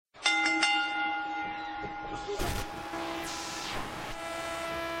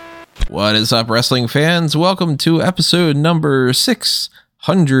What is up, wrestling fans? Welcome to episode number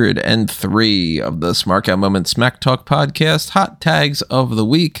 603 of the Smart Out Moment Smack Talk podcast, Hot Tags of the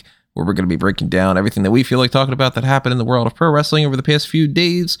Week, where we're going to be breaking down everything that we feel like talking about that happened in the world of pro wrestling over the past few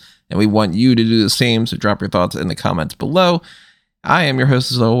days, and we want you to do the same, so drop your thoughts in the comments below. I am your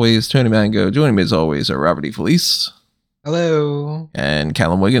host, as always, Tony Mango. Joining me, as always, are Robert E. Felice. Hello. And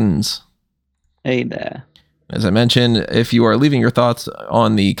Callum Wiggins. Hey there. As I mentioned, if you are leaving your thoughts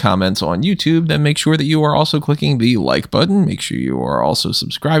on the comments on YouTube, then make sure that you are also clicking the like button. Make sure you are also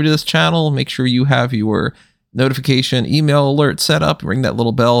subscribed to this channel. Make sure you have your notification email alert set up. Ring that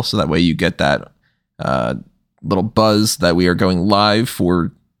little bell so that way you get that little buzz that we are going live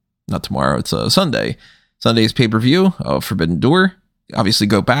for, not tomorrow, it's Sunday. Sunday's pay-per-view of Forbidden Door. Obviously,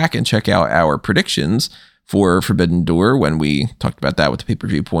 go back and check out our predictions for Forbidden Door when we talked about that with the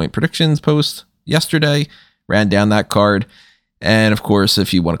pay-per-view point predictions post yesterday. Ran down that card. And of course,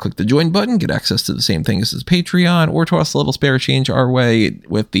 if you want to click the join button, get access to the same thing as Patreon, or toss a little spare change our way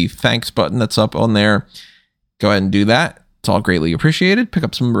with the thanks button that's up on there. Go ahead and do that. It's all greatly appreciated. Pick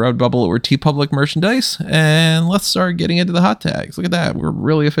up some Redbubble or TeePublic merchandise, and let's start getting into the hot tags. Look at that. We're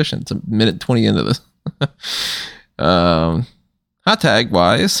really efficient. It's a minute 20 into this. Hot tag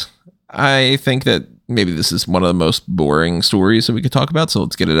wise, I think that maybe this is one of the most boring stories that we could talk about, so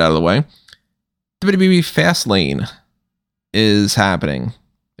let's get it out of the way. WWE Fastlane is happening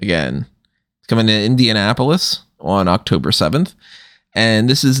again. It's coming to Indianapolis on October 7th. And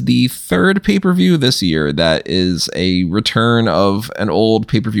this is the third pay-per-view this year that is a return of an old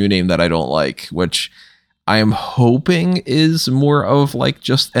pay-per-view name that I don't like, which I am hoping is more of like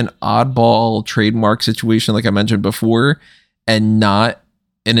just an oddball trademark situation like I mentioned before, and not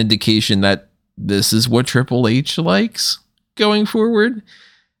an indication that this is what Triple H likes going forward.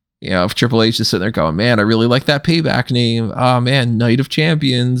 You know, if Triple H is sitting there going, man, I really like that Payback name. Oh, man, Night of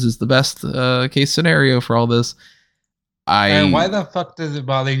Champions is the best case scenario for all this. And why the fuck does it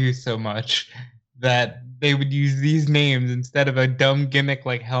bother you so much that they would use these names instead of a dumb gimmick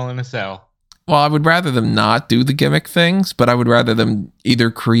like Hell in a Cell? Well, I would rather them not do the gimmick things, but I would rather them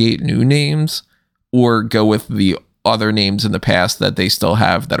either create new names or go with the other names in the past that they still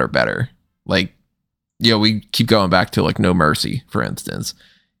have that are better. Like, you know, we keep going back to like No Mercy, for instance.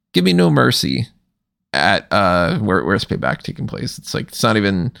 Give me No Mercy at where's Payback taking place? It's like it's not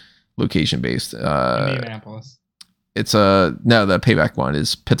even location based. Indianapolis. It's no, the Payback one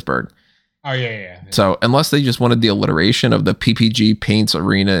is Pittsburgh. Oh yeah. So unless they just wanted the alliteration of the PPG Paints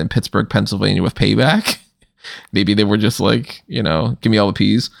Arena in Pittsburgh, Pennsylvania with Payback, maybe they were just like, you know, give me all the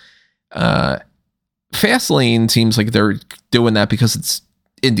P's. Fastlane seems like they're doing that because it's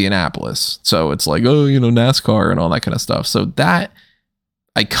Indianapolis. So it's like, oh, you know, NASCAR and all that kind of stuff. So that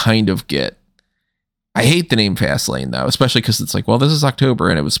I kind of get. I hate the name Fastlane though, especially because it's like, well, this is October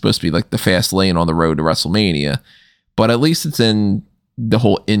and it was supposed to be like the fast lane on the road to WrestleMania, but at least it's in the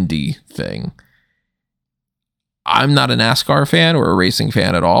whole indie thing. I'm not a NASCAR fan or a racing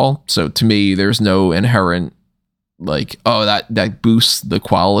fan at all, so to me, there's no inherent like, oh, that boosts the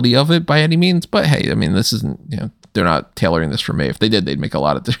quality of it by any means. But hey, I mean, this isn't, you know, they're not tailoring this for me. If they did, they'd make a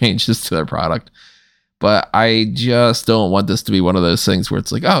lot of changes to their product. But I just don't want this to be one of those things where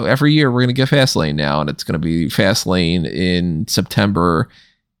it's like, oh, every year we're going to get Fastlane now, and it's going to be Fastlane in September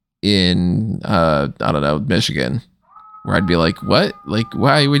in, I don't know, Michigan, where I'd be like, what? Like,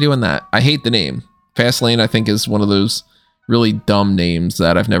 why are we doing that? I hate the name. Fastlane, I think, is one of those really dumb names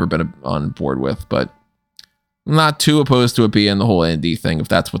that I've never been on board with, but I'm not too opposed to it being the whole indie thing, if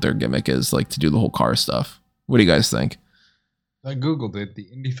that's what their gimmick is, like to do the whole car stuff. What do you guys think? I Googled it. The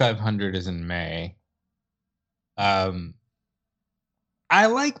Indy 500 is in May. I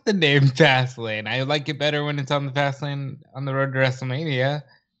like the name Fastlane. I like it better when it's on the Fastlane on the road to WrestleMania.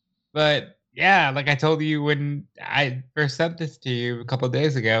 But yeah, like I told you when I first sent this to you a couple of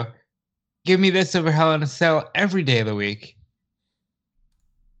days ago, give me this over Hell in a Cell every day of the week.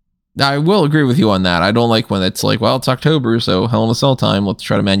 I will agree with you on that. I don't like when it's like, well, it's October, so Hell in a Cell time. Let's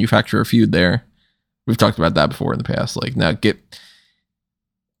try to manufacture a feud there. We've talked about that before in the past. Like, now keep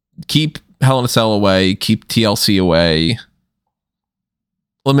Hell in a Cell away, keep TLC away.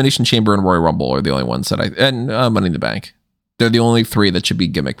 Elimination Chamber and Royal Rumble are the only ones that and Money in the Bank. They're the only three that should be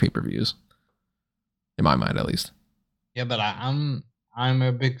gimmick pay-per-views, in my mind, at least. Yeah, but I'm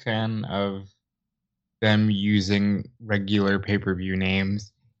a big fan of them using regular pay-per-view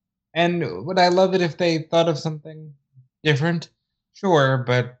names. And would I love it if they thought of something different? Sure,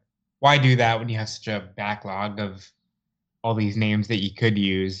 but why do that when you have such a backlog of all these names that you could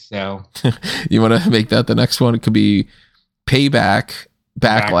use? So you want to make that the next one? It could be Payback,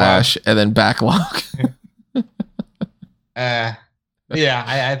 Backlash, and then Backlog. Yeah,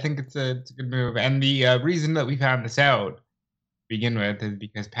 I think it's a good move. And the reason that we found this out to begin with is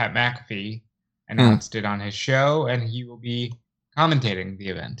because Pat McAfee announced it on his show, and he will be commentating the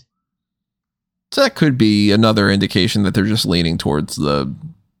event. So that could be another indication that they're just leaning towards the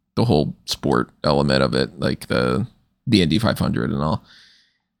whole sport element of it, like the Indy 500 and all.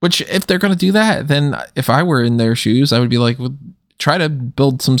 Which, if they're going to do that, then if I were in their shoes, I would be like, well, try to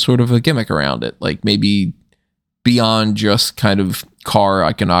build some sort of a gimmick around it. Like maybe beyond just kind of car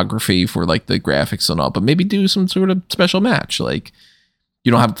iconography for like the graphics and all, but maybe do some sort of special match. Like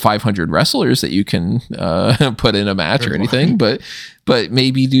you don't have 500 wrestlers that you can put in a match or anything, but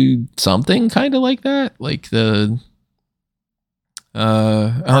maybe do something kind of like that. Like the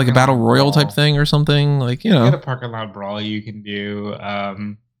like a battle royal type thing or something, like, you know. Get a parking lot brawl you can do.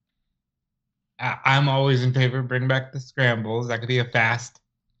 I'm always in favor of bring back the scrambles. That could be a fast.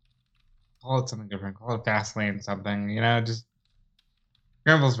 Call it something different. Call it fast lane something. You know, just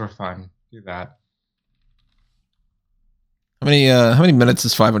scrambles were fun. Do that. How many minutes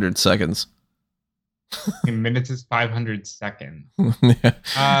is 500 seconds? Minutes is 500 seconds.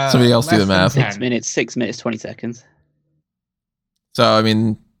 Yeah. Somebody else do the math. 6 minutes, 20 seconds. So I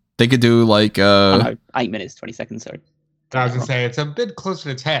mean, they could do like 8 minutes, 20 seconds. Sorry. I was gonna say it's a bit closer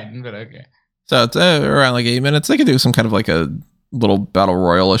to 10, but okay. So it's around like 8 minutes. They could do some kind of like a little battle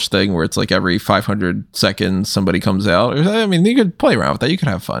royal-ish thing where it's like every 500 seconds somebody comes out. I mean, you could play around with that. You could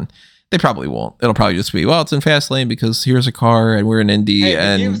have fun. They probably won't. It'll probably just be, well, it's in fast lane because here's a car and we're in Indy. Hey,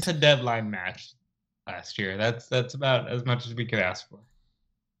 and it was a deadline match last year. That's about as much as we could ask for.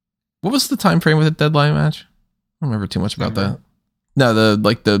 What was the time frame with the deadline match? I don't remember too much about that. No,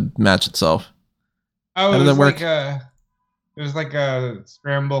 the match itself. Oh, how did that work? It was like a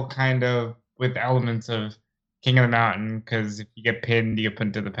scramble kind of with elements of King of the Mountain, because if you get pinned, you get put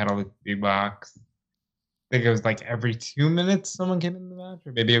into the penalty box. I think it was like every 2 minutes someone came in the match,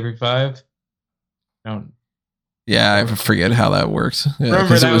 or maybe every 5. Yeah, I forget how that works. Yeah,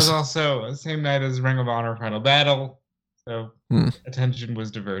 remember, that was also the same night as Ring of Honor Final Battle, so attention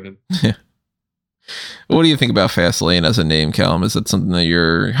was diverted. Yeah. What do you think about Fastlane as a name, Callum? Is that something that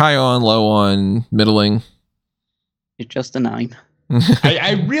you're high on, low on, middling? It's just a name.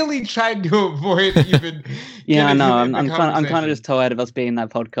 I really tried to avoid even. Yeah, I know. I'm kind of just tired of us being that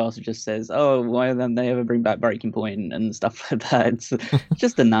podcast that just says, "Oh, why don't they ever bring back Breaking Point and stuff like that?" It's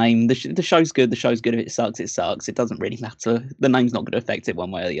just a name. The show's good. The show's good. If it sucks, it sucks. It doesn't really matter. The name's not going to affect it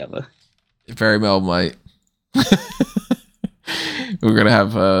one way or the other. It very well might. We're gonna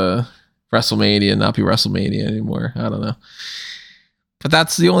have WrestleMania not be WrestleMania anymore. I don't know. But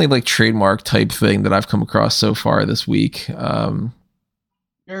that's the only like trademark type thing that I've come across so far this week.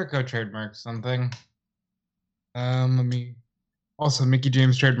 Jericho trademarked something. Also, Mickey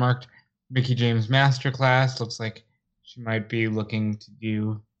James trademarked Mickey James Masterclass. Looks like she might be looking to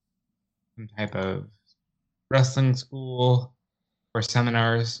do some type of wrestling school or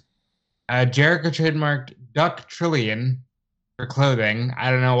seminars. Jericho trademarked Duck Trillion for clothing.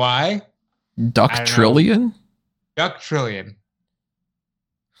 I don't know why. Duck Trillion? Duck Trillion.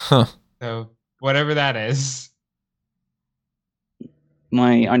 Huh. So, whatever that is.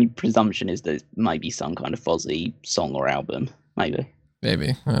 My only presumption is that it might be some kind of Fozzy song or album. Maybe.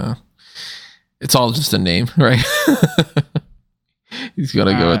 It's all just a name, right? He's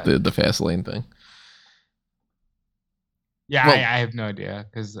gonna go with the fast lane thing. Yeah, well, I have no idea,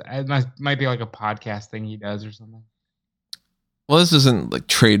 because it might be like a podcast thing he does or something. Well, this isn't like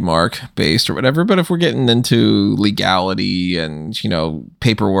trademark based or whatever, but if we're getting into legality and, you know,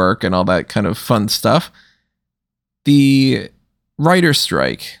 paperwork and all that kind of fun stuff, the writer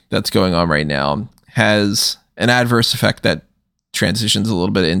strike that's going on right now has an adverse effect that transitions a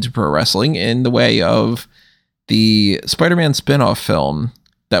little bit into pro wrestling in the way of the Spider-Man spin-off film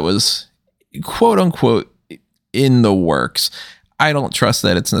that was quote unquote in the works. I don't trust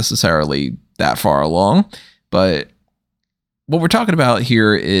that it's necessarily that far along, but what we're talking about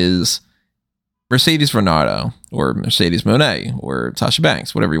here is Mercedes Varnado or Mercedes Mone or Sasha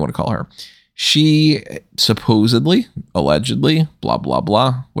Banks, whatever you want to call her. She supposedly, allegedly, blah, blah,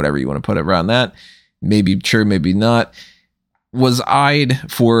 blah, whatever you want to put around that, maybe true, maybe not, was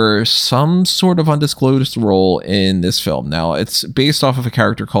eyed for some sort of undisclosed role in this film. Now, it's based off of a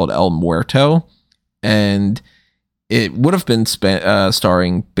character called El Muerto, and it would have been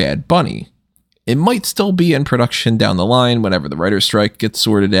starring Bad Bunny. It might still be in production down the line whenever the writer's strike gets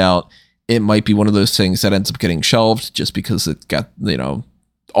sorted out. It might be one of those things that ends up getting shelved just because it got, you know,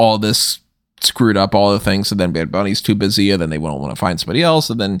 all this screwed up, all the things, and then Bad Bunny's too busy, and then they won't want to find somebody else,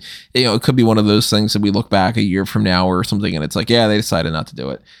 and then, you know, it could be one of those things that we look back a year from now or something, and it's like, yeah, they decided not to do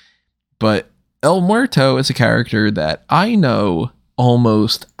it. But El Muerto is a character that I know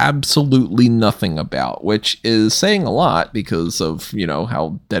almost absolutely nothing about, which is saying a lot because of,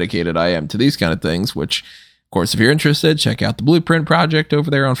 how dedicated I am to these kind of things, which, of course, if you're interested, check out the Blueprint Project over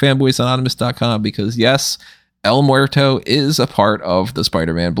there on fanboysanonymous.com, because yes, El Muerto is a part of the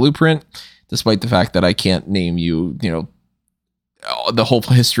Spider-Man Blueprint, despite the fact that I can't name you, the whole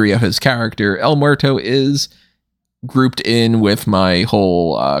history of his character. El Muerto is grouped in with my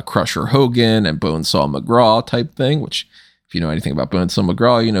whole Crusher Hogan and Bonesaw McGraw type thing, which, if you know anything about Bonesaw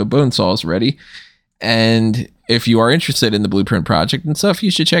McGraw, Bonesaw is ready. And if you are interested in the Blueprint Project and stuff,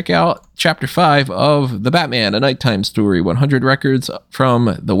 you should check out Chapter 5 of The Batman, A Nighttime Story, 100 Records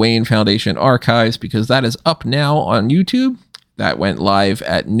from the Wayne Foundation Archives, because that is up now on YouTube. That went live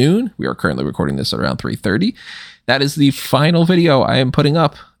at noon. We are currently recording this at around 3:30. That is the final video I am putting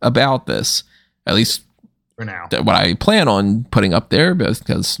up about this, at least for now. What I plan on putting up there,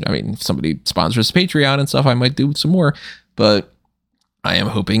 because, if somebody sponsors Patreon and stuff, I might do some more. But I am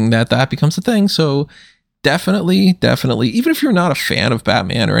hoping that becomes a thing. So definitely, even if you're not a fan of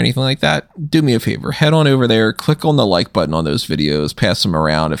Batman or anything like that, do me a favor. Head on over there, click on the like button on those videos, pass them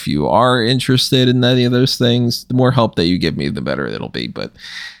around if you are interested in any of those things. The more help that you give me, the better it'll be. But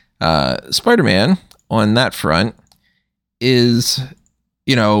Spider-Man, on that front, is,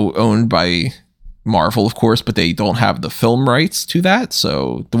 owned by Marvel, of course, but they don't have the film rights to that.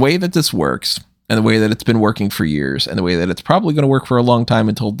 So the way that this works, and the way that it's been working for years, and the way that it's probably going to work for a long time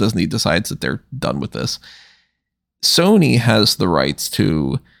until Disney decides that they're done with this, Sony has the rights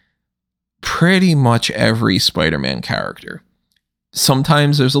to pretty much every Spider-Man character.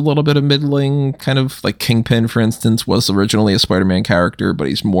 Sometimes there's a little bit of middling, kind of like Kingpin, for instance, was originally a Spider-Man character, but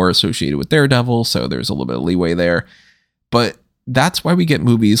he's more associated with Daredevil, so there's a little bit of leeway there. But that's why we get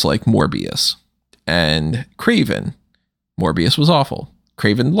movies like Morbius and Kraven. Morbius was awful.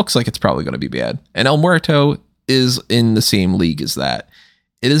 Kraven looks like it's probably going to be bad. And El Muerto is in the same league as that.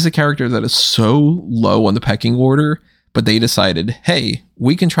 It is a character that is so low on the pecking order, but they decided, hey,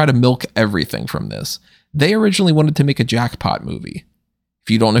 we can try to milk everything from this. They originally wanted to make a Jackpot movie.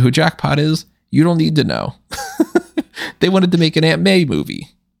 If you don't know who Jackpot is, you don't need to know. They wanted to make an Aunt May movie.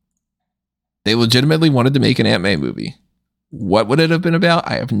 They legitimately wanted to make an Aunt May movie. What would it have been about?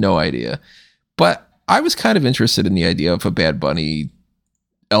 I have no idea. But I was kind of interested in the idea of a Bad Bunny,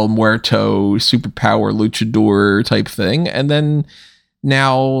 El Muerto, superpower luchador type thing. And then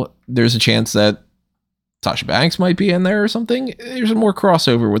now there's a chance that Sasha Banks might be in there or something. There's more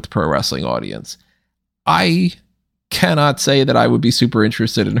crossover with the pro wrestling audience. I cannot say that I would be super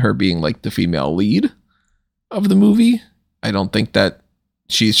interested in her being like the female lead of the movie. I don't think that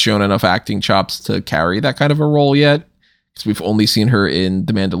she's shown enough acting chops to carry that kind of a role yet, because we've only seen her in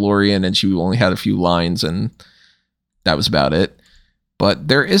The Mandalorian and she only had a few lines and that was about it. But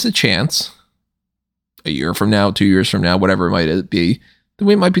there is a chance, a year from now, 2 years from now, whatever it might be, that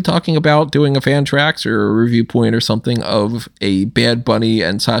we might be talking about doing a fan tracks or a review point or something of a Bad Bunny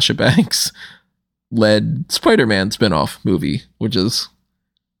and Sasha Banks led Spider-Man spinoff movie, which is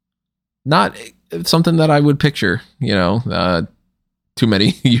not something that I would picture, too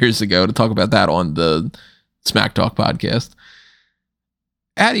many years ago to talk about that on the Smack Talk podcast.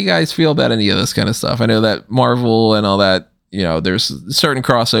 How do you guys feel about any of this kind of stuff? I know that Marvel and all that, there's certain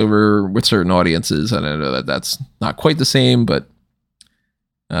crossover with certain audiences, and I know that that's not quite the same, but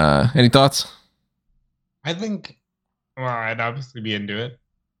any thoughts? I think, I'd obviously be into it.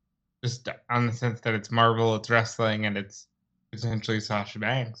 Just on the sense that it's Marvel, it's wrestling, and it's essentially Sasha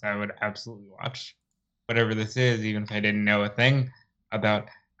Banks. I would absolutely watch whatever this is, even if I didn't know a thing about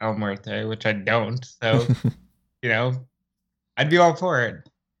El Muerto, which I don't. So, I'd be all for it.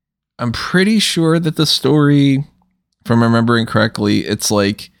 I'm pretty sure that the story, if I'm remembering correctly, it's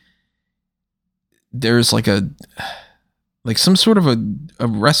like there's like some sort of a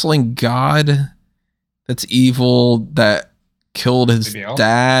wrestling god that's evil that killed his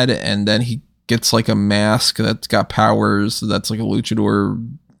dad, and then he gets like a mask that's got powers that's like a luchador,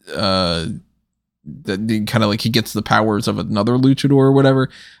 that kind of like he gets the powers of another luchador or whatever.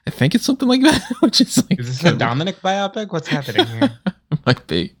 I think it's something like that. Which is like, is this a Dominic biopic? What's happening here? Might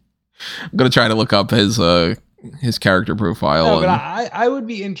be. I'm gonna try to look up his character profile. No, but I would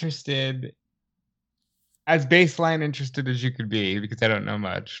be interested, as baseline interested as you could be, because I don't know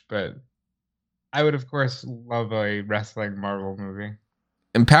much, but I would, of course, love a wrestling Marvel movie.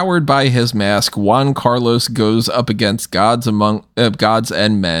 Empowered by his mask, Juan Carlos goes up against gods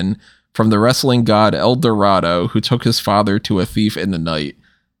and men from the wrestling god El Dorado, who took his father to a thief in the night.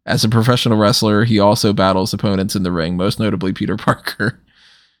 As a professional wrestler, he also battles opponents in the ring, most notably Peter Parker.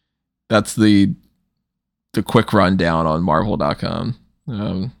 That's the quick rundown on Marvel.com.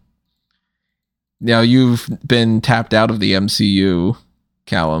 Now, you've been tapped out of the MCU,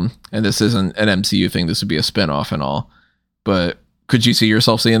 Callum, and this isn't an MCU thing. This would be a spinoff and all. But could you see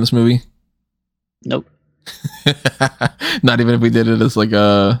yourself seeing this movie? Nope. Not even if we did it as like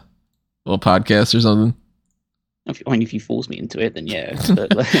a little podcast or something? If you force me into it, then yeah.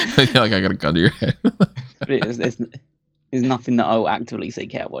 But, like I got a gun to your head. there's nothing that I'll actively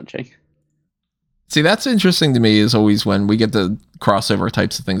seek out watching. See, that's interesting to me is always when we get the crossover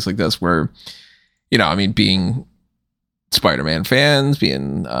types of things like this where, being Spider-Man fans,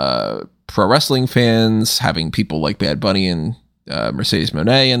 being pro wrestling fans, having people like Bad Bunny and Mercedes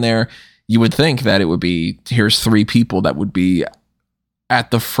Monet in there, you would think that it would be, here's three people that would be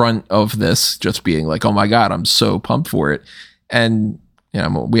at the front of this, just being like, oh my God, I'm so pumped for it. And,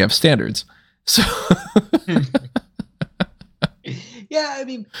 we have standards. So. Yeah,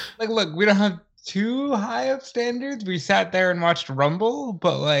 look, we don't have too high of standards. We sat there and watched Rumble,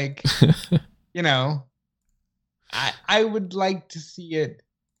 but I would like to see it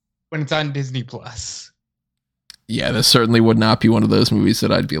when it's on Disney Plus. Yeah, this certainly would not be one of those movies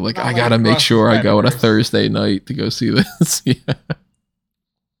that I'd be like, I gotta make sure I go on a Thursday night to go see this. Yeah.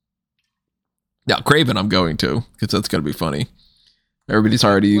 Now, Craven, I'm going to, because that's gonna be funny. Everybody's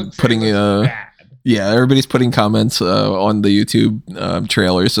already putting everybody's putting comments on the YouTube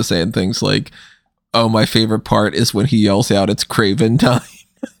trailers, just saying things like, "Oh, my favorite part is when he yells out, it's Craven time."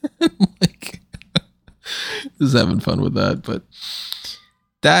 Just having fun with that, but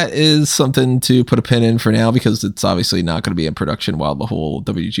that is something to put a pin in for now because it's obviously not going to be in production while the whole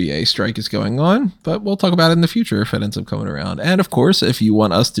WGA strike is going on, but we'll talk about it in the future if it ends up coming around. And of course, if you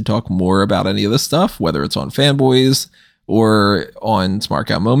want us to talk more about any of this stuff, whether it's on Fanboys or on Smart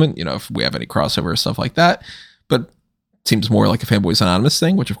Out Moment, if we have any crossover stuff like that, but it seems more like a Fanboys Anonymous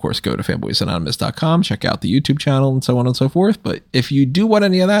thing, which of course go to fanboysanonymous.com, check out the YouTube channel and so on and so forth. But if you do want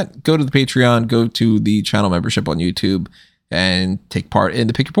any of that, go to the Patreon, go to the channel membership on YouTube and take part in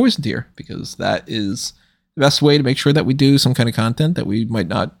the Pick Your Poison tier, because that is the best way to make sure that we do some kind of content that we might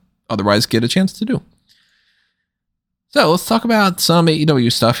not otherwise get a chance to do. So let's talk about some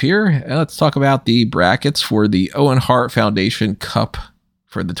AEW stuff here. And let's talk about the brackets for the Owen Hart Foundation Cup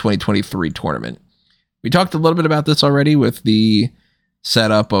for the 2023 tournament. We talked a little bit about this already with the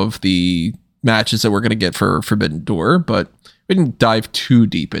setup of the matches that we're going to get for Forbidden Door, but we didn't dive too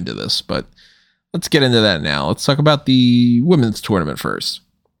deep into this, but let's get into that now. Let's talk about the women's tournament first.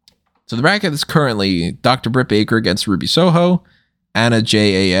 So the bracket is currently Dr. Britt Baker against Ruby Soho, Anna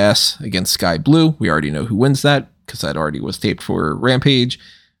JAS against Sky Blue. We already know who wins that because that already was taped for Rampage.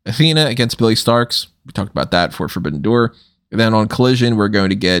 Athena against Billy Starks. We talked about that for Forbidden Door. And then on Collision, we're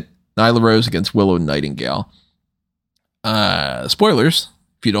going to get Nyla Rose against Willow Nightingale. Spoilers,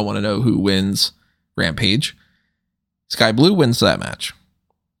 if you don't want to know who wins Rampage, Sky Blue wins that match.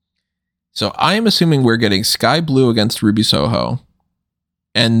 So I am assuming we're getting Sky Blue against Ruby Soho,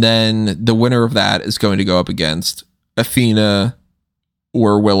 and then the winner of that is going to go up against Athena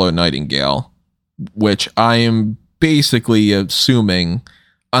or Willow Nightingale, which I am basically assuming,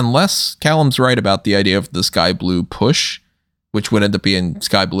 unless Callum's right about the idea of the Sky Blue push, which would end up being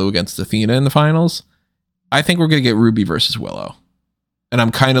Sky Blue against Athena in the finals, I think we're going to get Ruby versus Willow. And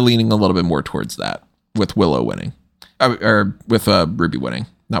I'm kind of leaning a little bit more towards that, with Willow winning. Or with Ruby winning,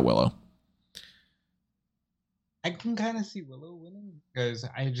 not Willow. I can kind of see Willow winning, because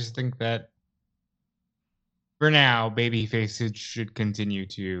I just think that for now, babyfaces should continue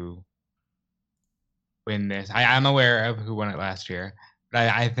to win this. I'm aware of who won it last year, but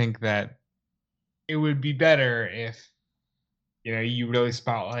I think that it would be better if you really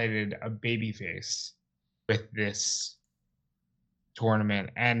spotlighted a babyface with this tournament.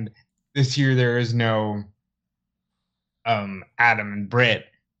 And this year there is no Adam and Britt,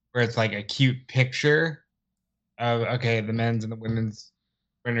 where it's like a cute picture of, okay, the men's and the women's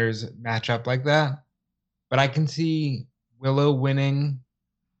winners match up like that. But I can see Willow winning,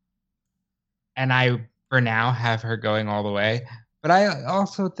 and I, for now, have her going all the way. But I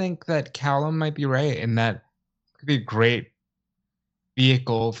also think that Callum might be right in that it could be a great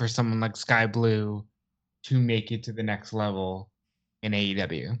vehicle for someone like Sky Blue to make it to the next level in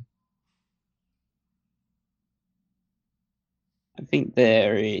AEW. I think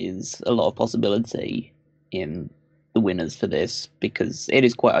there is a lot of possibility in the winners for this, because it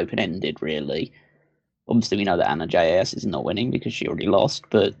is quite open-ended, really. Obviously, we know that Anna JAS is not winning because she already lost,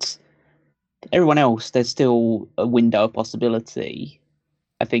 but everyone else, there's still a window of possibility.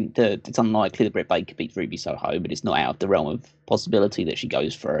 I think that it's unlikely that Britt Baker beats Ruby Soho, but it's not out of the realm of possibility that she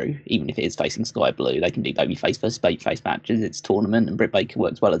goes through, even if it is facing Sky Blue. They can do babyface versus babyface matches. It's a tournament, and Britt Baker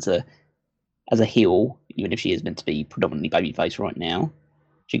works well as a heel, even if she is meant to be predominantly babyface right now.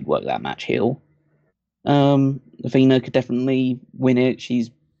 She can work that match heel. Athena could definitely win it. She's,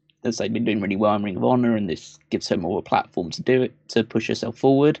 as I say, been doing really well in Ring of Honor, and this gives her more of a platform to do it, to push herself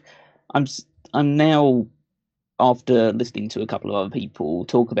forward. I'm now, after listening to a couple of other people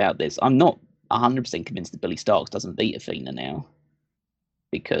talk about this, I'm not 100% convinced that Billie Starkz doesn't beat Athena now,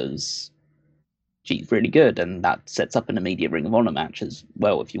 because she's really good, and that sets up an immediate Ring of Honor match as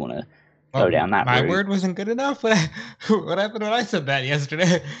well if you want to go down that my route. word wasn't good enough. What happened when I said that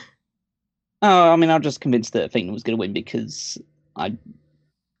yesterday? Oh, I mean, I'm just convinced that Athena was going to win because I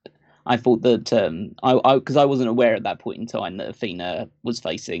thought that because I wasn't aware at that point in time that Athena was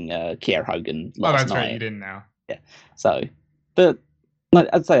facing Kiera Hogan last night. Oh, that's right, you didn't know. Yeah, so, but like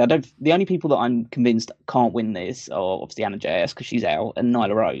I'd say, the only people that I'm convinced can't win this are obviously Anna JS because she's out, and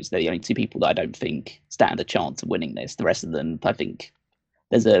Nyla Rose. They're the only two people that I don't think stand a chance of winning this. The rest of them, I think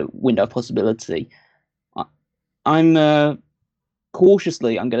there's a window of possibility. I'm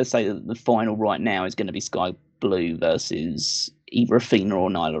cautiously, I'm going to say that the final right now is going to be Sky Blue versus either Athena or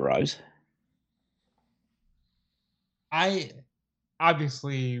Nyla Rose. I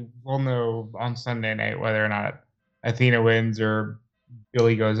obviously will know on Sunday night whether or not Athena wins or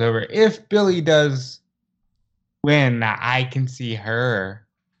Billie goes over. If Billie does win, I can see her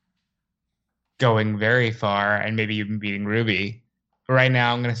going very far and maybe even beating Ruby. But right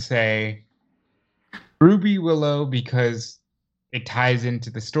now, I'm going to say Ruby Willow because it ties into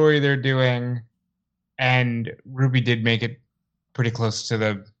the story they're doing, and Ruby did make it pretty close to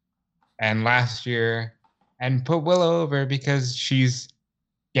the end last year, and put Willow over because she's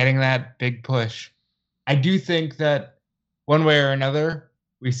getting that big push. I do think that one way or another,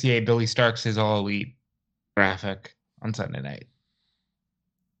 we see a Billie Starkz is All Elite graphic on Sunday night.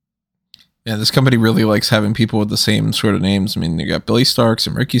 Yeah, this company really likes having people with the same sort of names. I mean, you got Billie Starkz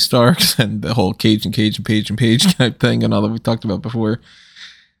and Ricky Starks and the whole Cage and Page type thing and all that we talked about before.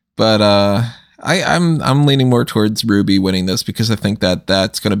 But I'm leaning more towards Ruby winning this because I think that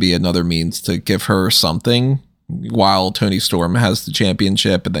that's going to be another means to give her something while Toni Storm has the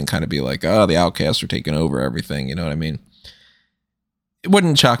championship, and then kind of be like, oh, the Outcasts are taking over everything. You know what I mean? It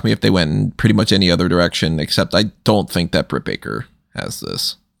wouldn't shock me if they went in pretty much any other direction, except I don't think that Britt Baker has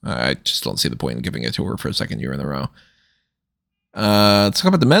this. I just don't see the point in giving it to her for a second year in a row. Let's talk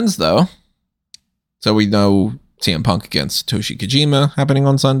about the men's, though. So we know CM Punk against Satoshi Kojima happening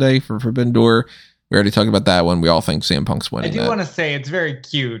on Sunday for Forbidden Door. We already talked about that one. We all think CM Punk's winning. I do want to say it's very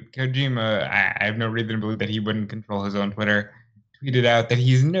cute. Kojima, I have no reason to believe that he wouldn't control his own Twitter. Tweeted out that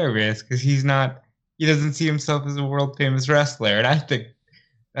he's nervous because he doesn't see himself as a world famous wrestler. And I think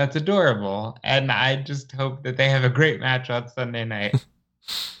that's adorable. And I just hope that they have a great match on Sunday night.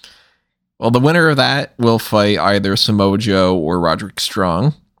 Well, the winner of that will fight either Samoa Joe or Roderick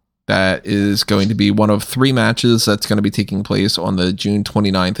Strong. That is going to be one of 3 matches that's going to be taking place on the June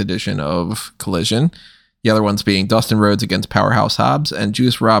 29th edition of Collision. The other ones being Dustin Rhodes against Powerhouse Hobbs and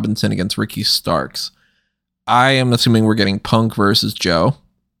Juice Robinson against Ricky Starks. I am assuming we're getting Punk versus Joe,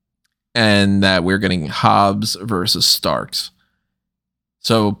 and that we're getting Hobbs versus Starks.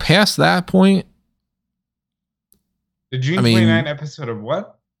 So past that point, the June 29th episode of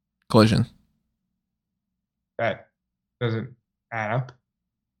what? Collision. That doesn't add up.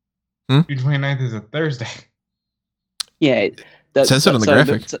 June 29th is a Thursday. Yeah. It says it on the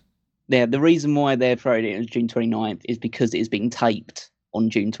graphic. The reason why they're throwing it as June 29th is because it is being taped on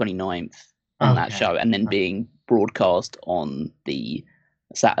June 29th on that show and then being broadcast on the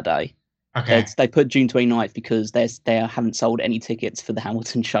Saturday. Okay. They put June 29th because they haven't sold any tickets for the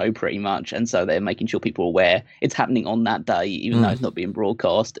Hamilton show pretty much, and so they're making sure people are aware it's happening on that day, even though it's not being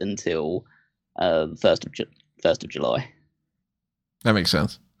broadcast until 1st of July. That makes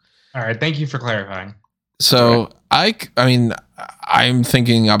sense. All right, thank you for clarifying. So I mean, I'm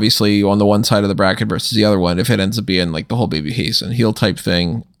thinking obviously on the one side of the bracket versus the other one. If it ends up being like the whole babyface and heel type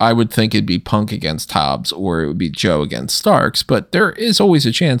thing, I would think it'd be Punk against Hobbs or it would be Joe against Starks. But there is always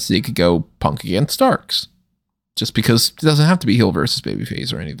a chance that it could go Punk against Starks, just because it doesn't have to be heel versus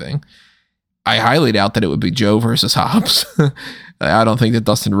babyface or anything. I highly doubt that it would be Joe versus Hobbs. I don't think that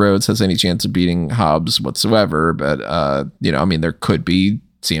Dustin Rhodes has any chance of beating Hobbs whatsoever. But I mean, there could be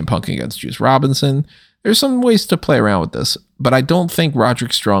CM Punk against Juice Robinson. There's some ways to play around with this, but I don't think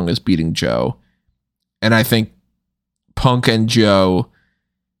Roderick Strong is beating Joe. And I think Punk and Joe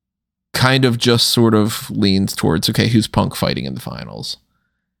kind of just sort of leans towards, okay, who's Punk fighting in the finals?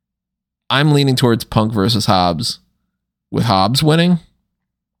 I'm leaning towards Punk versus Hobbs, with Hobbs winning,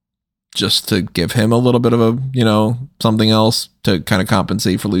 just to give him a little bit of a, something else to kind of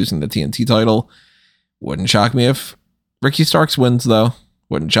compensate for losing the TNT title. Wouldn't shock me if Ricky Starks wins, though.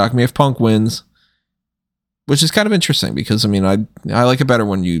 Wouldn't shock me if Punk wins. which is kind of interesting because, I mean, I like it better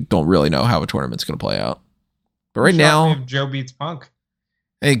when you don't really know how a tournament's going to play out. But right now, if Joe beats Punk.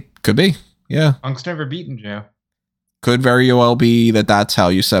 Hey, could be. Yeah. Punk's never beaten Joe. Could very well be that's how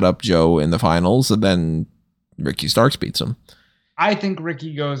you set up Joe in the finals, and then Ricky Starks beats him. I think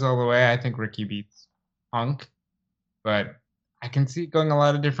Ricky goes all the way. I think Ricky beats Punk. But I can see it going a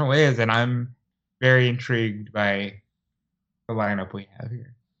lot of different ways, and I'm very intrigued by the lineup we have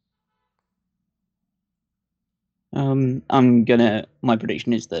here. My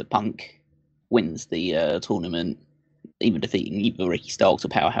prediction is that Punk wins the tournament, either defeating either Ricky Starks or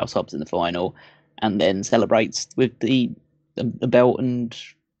Powerhouse Hobbs in the final, and then celebrates with the belt and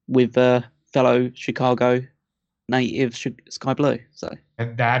with fellow Chicago native Sky Blue. So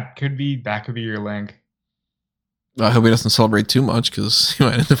and that could be your link. I hope he doesn't celebrate too much because he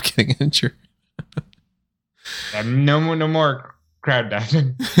might end up getting injured. No more crowd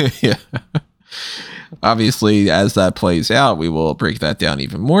diving. Yeah. Obviously, as that plays out, we will break that down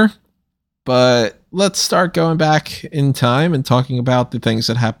even more. But let's start going back in time and talking about the things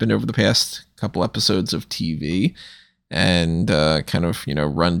that happened over the past couple episodes of TV and kind of,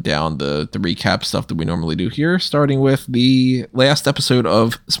 run down the recap stuff that we normally do here, starting with the last episode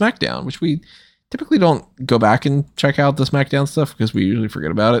of SmackDown, which we typically don't go back and check out the SmackDown stuff because we usually forget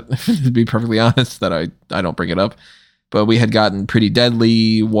about it, to be perfectly honest, that I don't bring it up. But we had gotten Pretty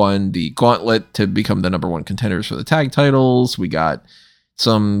Deadly, won the gauntlet to become the number one contenders for the tag titles. We got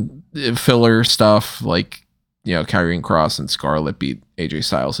some filler stuff like, Karrion Kross and Scarlett beat AJ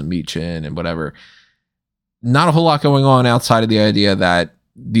Styles and Michin and whatever. Not a whole lot going on outside of the idea that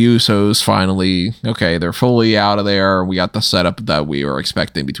the Usos finally, they're fully out of there. We got the setup that we were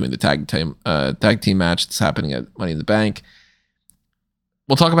expecting between the tag team match that's happening at Money in the Bank.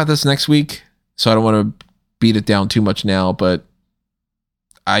 We'll talk about this next week, so I don't want to beat it down too much now, but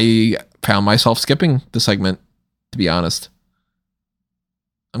I found myself skipping the segment, to be honest.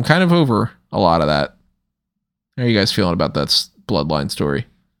 I'm kind of over a lot of that. How are you guys feeling about that Bloodline story?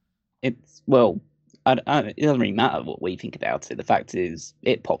 It doesn't really matter what we think about it. The fact is,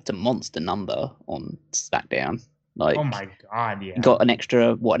 it popped a monster number on SmackDown. Like, oh my god, yeah! Got an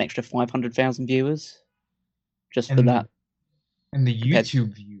extra 500,000 viewers just for that. And the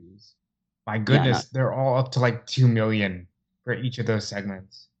YouTube views, my goodness, they're all up to like 2 million for each of those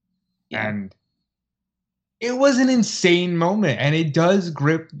segments, and it was an insane moment, and it does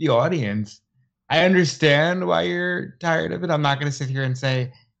grip the audience. I understand why you're tired of it. I'm not going to sit here and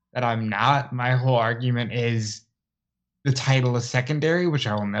say that I'm not. My whole argument is the title is secondary, which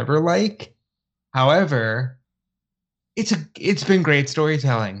I will never like. However, it's been great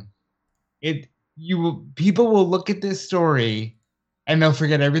storytelling. People will look at this story and they'll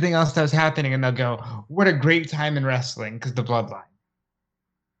forget everything else that was happening and they'll go, "What a great time in wrestling," because the Bloodline.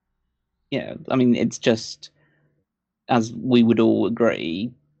 Yeah, I mean, it's just, as we would all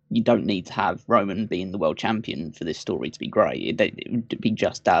agree, you don't need to have Roman being the world champion for this story to be great. It would be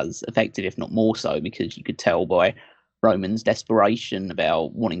just as effective, if not more so, because you could tell by Roman's desperation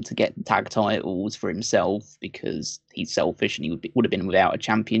about wanting to get tag titles for himself because he's selfish and he would have been without a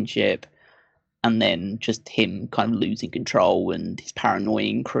championship. And then just him kind of losing control and his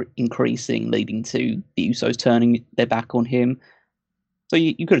paranoia increasing, leading to the Usos turning their back on him. So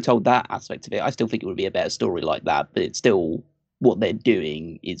you could have told that aspect of it. I still think it would be a better story like that, but it's still, what they're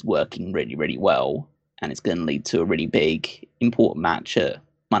doing is working really, really well, and it's going to lead to a really big, important match at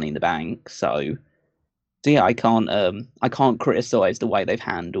Money in the Bank. So yeah, I can't criticize the way they've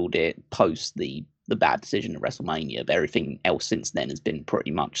handled it post the bad decision at WrestleMania, but everything else since then has been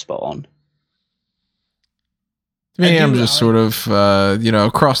pretty much spot on. To me, I'm just sort of,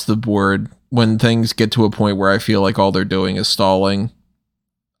 across the board, when things get to a point where I feel like all they're doing is stalling,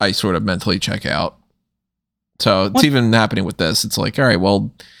 I sort of mentally check out. So it's even happening with this. It's like, all right,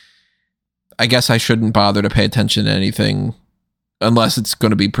 well, I guess I shouldn't bother to pay attention to anything unless it's going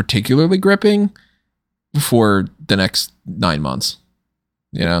to be particularly gripping for the next 9 months.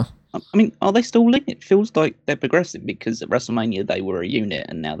 I mean, are they stalling? It feels like they're progressing because at WrestleMania they were a unit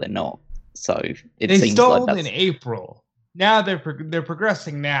and now they're not. So they stalled in April. Now they're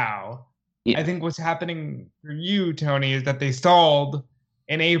progressing now. Yeah. I think what's happening for you, Tony, is that they stalled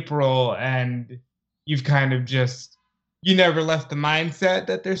in April and you've kind of you never left the mindset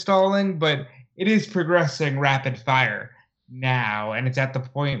that they're stalling, but it is progressing rapid fire now. And it's at the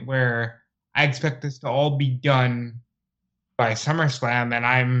point where I expect this to all be done by SummerSlam. And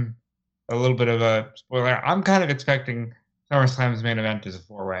I'm a little bit of a spoiler. I'm kind of expecting SummerSlam's main event as a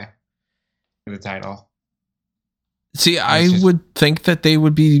 4-way for the title. See, I would think that they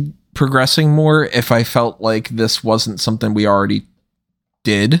would be progressing more if I felt like this wasn't something we already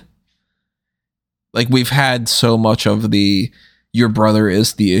did. Like, we've had so much of the your brother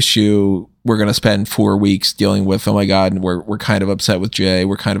is the issue. We're going to spend 4 weeks dealing with, oh my God, and we're kind of upset with Jay.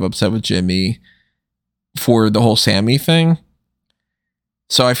 We're kind of upset with Jimmy for the whole Sammy thing.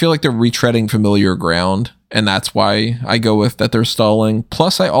 So I feel like they're retreading familiar ground, and that's why I go with that they're stalling.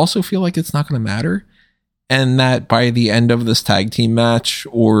 Plus, I also feel like it's not going to matter, and that by the end of this tag team match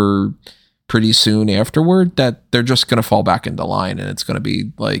or pretty soon afterward, that they're just going to fall back into line, and it's going to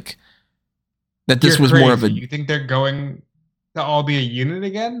be like that. This was more of a. You think they're going to all be a unit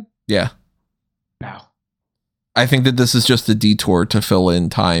again? Yeah. No. I think that this is just a detour to fill in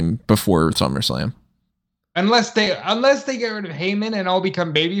time before SummerSlam. Unless they get rid of Heyman and all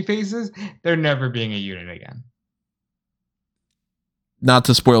become baby faces, they're never being a unit again. Not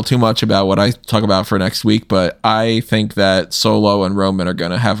to spoil too much about what I talk about for next week, but I think that Solo and Roman are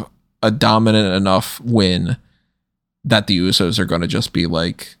going to have a dominant enough win that the Usos are going to just be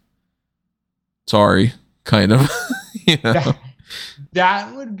like, sorry, kind of. You know?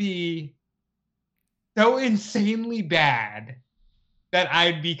 That would be so insanely bad that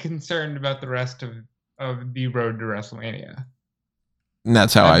I'd be concerned about the rest of the road to WrestleMania. And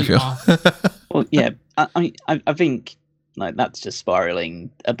that's how I feel. Awesome. Well, yeah, I think like that's just spiraling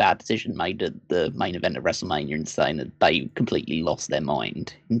a bad decision made at the main event of WrestleMania and saying that they completely lost their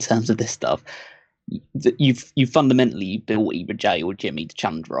mind in terms of this stuff. You've fundamentally built either Jay or Jimmy to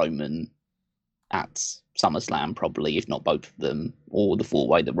challenge Roman at SummerSlam, probably, if not both of them, or the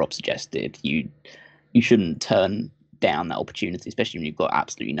 4-way that Rob suggested. You shouldn't turn down that opportunity, especially when you've got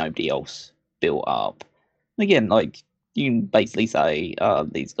absolutely nobody else built up. Again, like, you can basically say,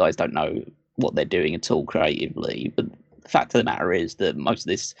 these guys don't know what they're doing at all creatively, but the fact of the matter is that most of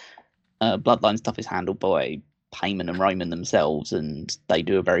this Bloodline stuff is handled by Heyman and Roman themselves, and they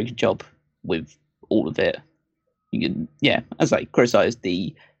do a very good job with all of it. You can, yeah, as I criticize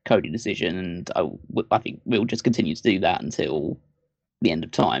the Cody decision, and I think we'll just continue to do that until the end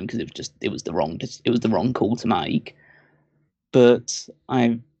of time, because it was the wrong call to make. But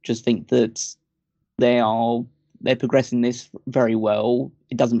I just think that they're progressing this very well.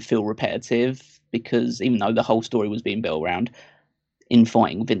 It doesn't feel repetitive, because even though the whole story was being built around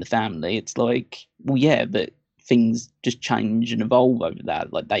infighting within the family, it's like, well, yeah, but things just change and evolve over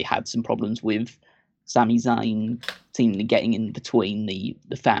that. Like, they had some problems with Sami Zayn seemingly getting in between the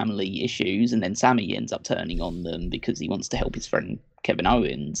family issues, and then Sami ends up turning on them because he wants to help his friend Kevin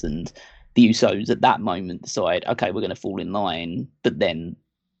Owens, and the Usos at that moment decide, okay, we're going to fall in line, but then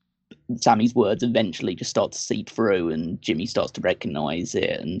Sammy's words eventually just start to seep through, and Jimmy starts to recognize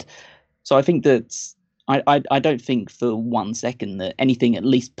it. And so I think that I don't think for 1 second that anything, at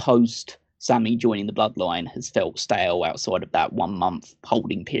least post Sammy joining the Bloodline, has felt stale outside of that 1 month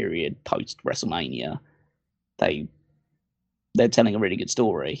holding period post WrestleMania. They're telling a really good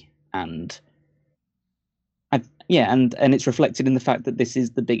story, and and it's reflected in the fact that this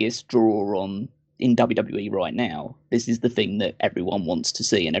is the biggest draw in WWE right now. This is the thing that everyone wants to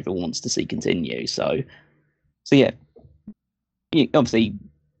see, and everyone wants to see continue. So yeah, obviously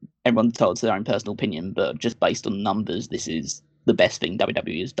everyone's told their own personal opinion, but just based on numbers, this is the best thing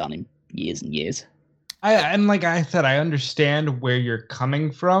WWE has done in years and years. And like I said, I understand where you're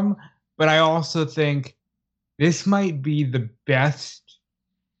coming from, but I also think this might be the best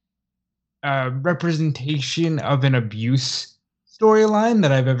representation of an abuse storyline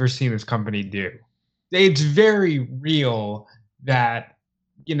that I've ever seen this company do. It's very real that,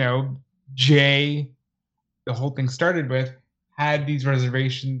 Jay, the whole thing started with, had these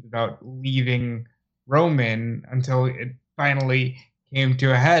reservations about leaving Roman until it finally came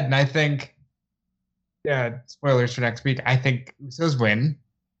to a head. And I think, spoilers for next week, I think Usos win.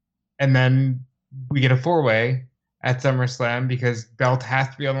 And then we get a 4-way at SummerSlam, because belt has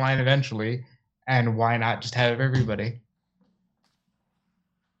to be on the line eventually. And why not just have everybody?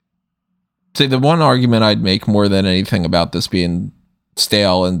 See, the one argument I'd make more than anything about this being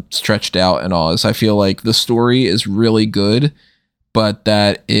stale and stretched out and all is I feel like the story is really good, but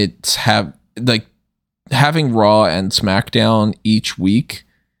that it's having Raw and SmackDown each week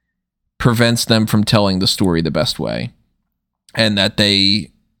prevents them from telling the story the best way, and that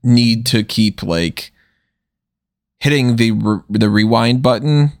they need to keep like hitting the rewind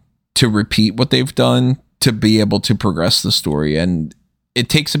button to repeat what they've done to be able to progress the story. And it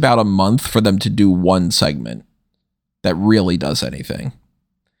takes about a month for them to do one segment that really does anything.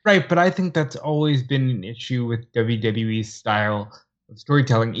 Right, but I think that's always been an issue with WWE's style of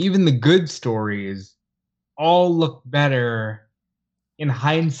storytelling. Even the good stories all look better in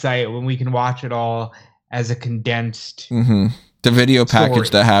hindsight when we can watch it all as a condensed the video package story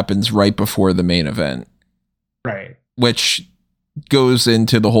that happens right before the main event. Right. Which goes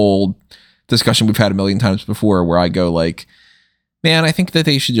into the whole discussion we've had a million times before, where I go like, man, I think that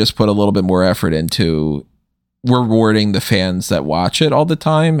they should just put a little bit more effort into rewarding the fans that watch it all the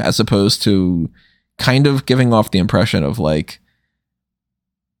time, as opposed to kind of giving off the impression of like,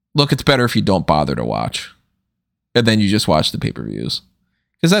 look, it's better if you don't bother to watch, and then you just watch the pay-per-views.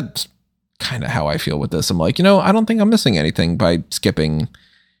 Because that's kind of how I feel with this. I'm like, I don't think I'm missing anything by skipping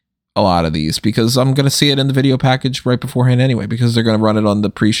a lot of these, because I'm going to see it in the video package right beforehand anyway, because they're going to run it on the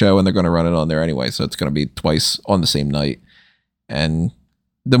pre-show and they're going to run it on there anyway. So it's going to be twice on the same night. And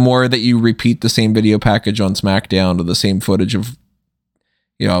the more that you repeat the same video package on SmackDown, or the same footage of,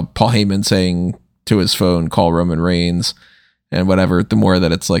 Paul Heyman saying to his phone, call Roman Reigns and whatever, the more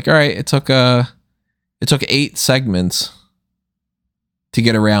that it's like, all right, it took 8 segments to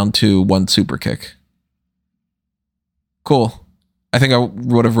get around to one super kick. Cool. I think I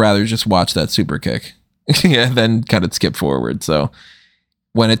would have rather just watched that super kick than kind of skip forward. So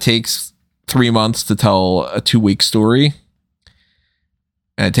when it takes 3 months to tell a 2-week story,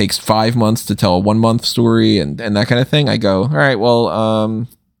 and it takes 5 months to tell a 1-month story and that kind of thing, I go, all right, well,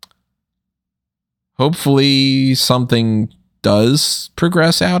 hopefully something does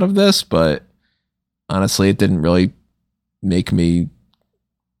progress out of this, but honestly, it didn't really make me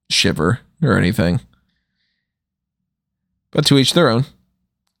shiver or anything. But to each their own.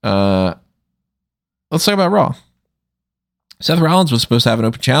 Let's talk about Raw. Seth Rollins was supposed to have an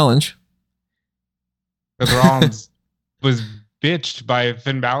open challenge. Seth Rollins was bitched by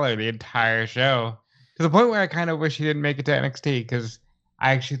Finn Balor the entire show, to the point where I kind of wish he didn't make it to NXT, because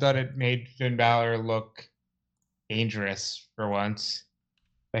I actually thought it made Finn Balor look dangerous for once,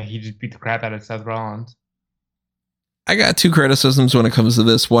 that he just beat the crap out of Seth Rollins. I got 2 criticisms when it comes to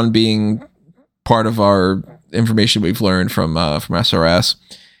this. One being part of our information we've learned from SRS,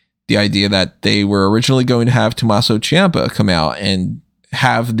 the idea that they were originally going to have Tommaso Ciampa come out and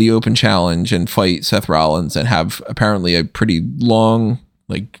have the open challenge and fight Seth Rollins and have apparently a pretty long,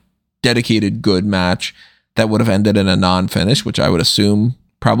 like, dedicated good match that would have ended in a non-finish, which I would assume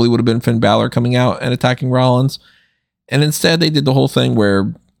probably would have been Finn Balor coming out and attacking Rollins. And instead they did the whole thing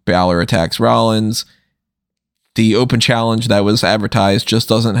where Balor attacks Rollins. The open challenge that was advertised just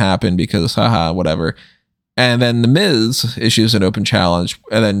doesn't happen because whatever. And then The Miz issues an open challenge,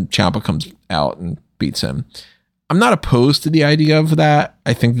 and then Ciampa comes out and beats him. I'm not opposed to the idea of that.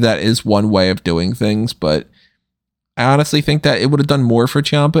 I think that is one way of doing things, but I honestly think that it would have done more for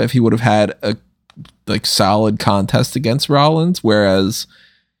Ciampa if he would have had a solid contest against Rollins, whereas,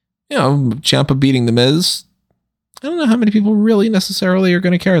 Ciampa beating The Miz, I don't know how many people really necessarily are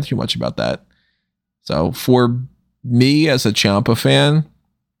going to care too much about that. So for me as a Ciampa fan,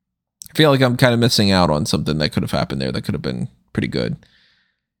 I feel like I'm kind of missing out on something that could have happened there that could have been pretty good.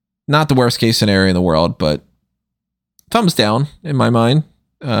 Not the worst case scenario in the world, but thumbs down in my mind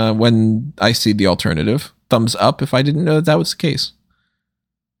when I see the alternative. Thumbs up if I didn't know that was the case.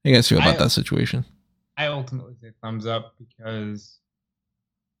 How do you guys feel about that situation? I ultimately say thumbs up, because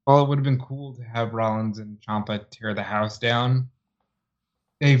while it would have been cool to have Rollins and Ciampa tear the house down,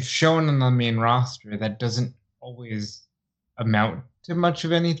 they've shown on the main roster that doesn't always amount to much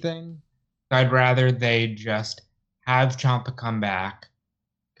of anything. I'd rather they just have Ciampa come back,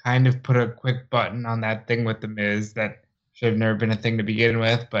 kind of put a quick button on that thing with The Miz that should have never been a thing to begin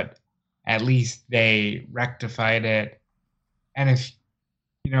with, but at least they rectified it. And if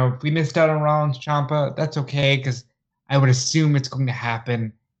we missed out on Rollins Ciampa, that's okay, because I would assume it's going to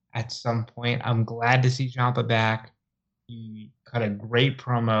happen at some point. I'm glad to see Ciampa back. He cut a great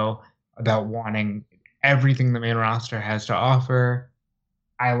promo about wanting everything the main roster has to offer.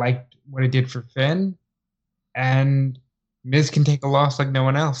 I liked what it did for Finn, and Miz can take a loss like no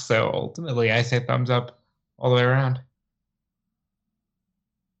one else. So ultimately, I say thumbs up all the way around.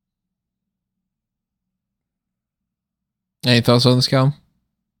 Any thoughts on this, Cal?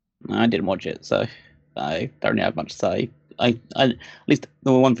 I didn't watch it, so I don't really have much to say. At least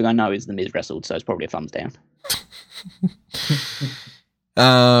the one thing I know is The Miz wrestled, so it's probably a thumbs down.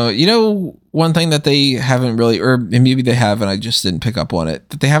 One thing that they haven't really, or maybe they have and I just didn't pick up on it,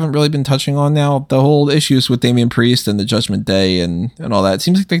 that they haven't really been touching on now, the whole issues with Damian Priest and the Judgment Day and all that. It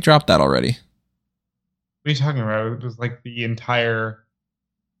seems like they dropped that already. What are you talking about? It was like the entire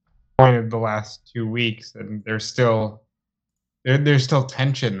point of the last 2 weeks, and there's still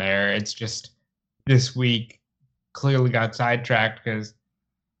tension there. It's just this week clearly got sidetracked because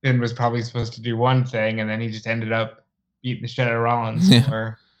Finn was probably supposed to do one thing, and then he just ended up beating the shit out of Rollins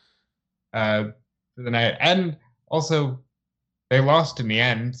for the night. And also, they lost in the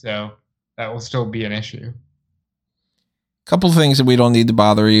end, so that will still be an issue. Couple of things that we don't need to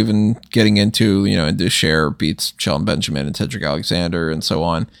bother even getting into, into Cher beats Shelton Benjamin and Cedric Alexander and so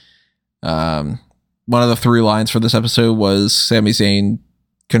on. One of the 3 lines for this episode was Sami Zayn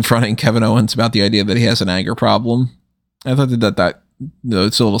confronting Kevin Owens about the idea that he has an anger problem. I thought that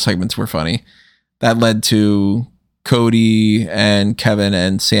those little segments were funny. That led to Cody and Kevin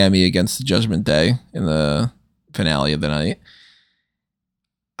and Sami against the Judgment Day in the finale of the night.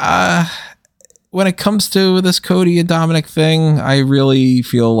 When it comes to this Cody and Dominic thing, I really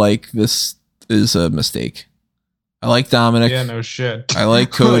feel like this is a mistake. I like Dominic. Yeah, no shit. I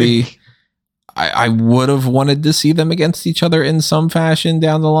like Cody. I would have wanted to see them against each other in some fashion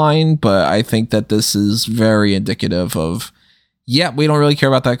down the line, but I think that this is very indicative of, we don't really care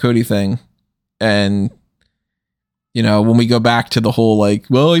about that Cody thing. And, when we go back to the whole,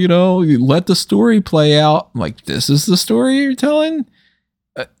 you let the story play out. I'm like, this is the story you're telling?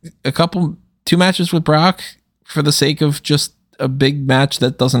 2 matches with Brock for the sake of just a big match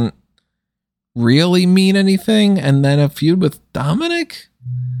that doesn't really mean anything, and then a feud with Dominic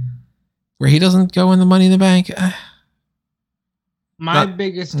where he doesn't go in the Money in the Bank. My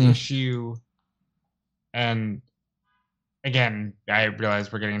biggest issue, and again, I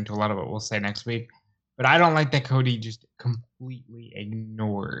realize we're getting into a lot of what we'll say next week, but I don't like that Cody just completely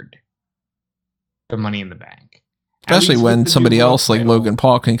ignored the Money in the Bank. Especially when somebody else like Logan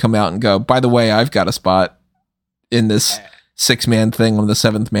Paul can come out and go, by the way, I've got a spot in this 6-man thing. I'm the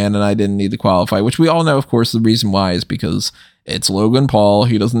 7th man and I didn't need to qualify, which we all know, of course, the reason why is because it's Logan Paul.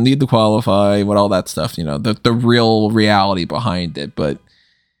 He doesn't need to qualify, with all that stuff, the real reality behind it. But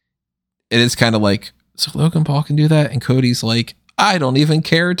it is kind of like, so Logan Paul can do that. And Cody's like, I don't even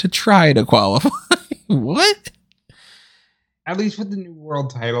care to try to qualify. What? At least with the new world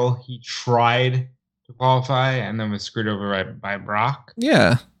title, he tried to qualify and then was screwed over by Brock.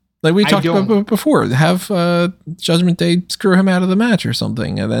 Yeah. Like we talked about before, have Judgment Day screw him out of the match or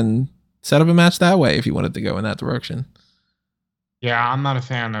something, and then set up a match that way if you wanted to go in that direction. Yeah, I'm not a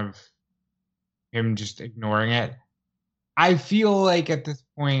fan of him just ignoring it. I feel like at this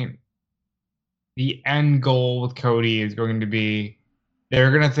point, the end goal with Cody is going to be,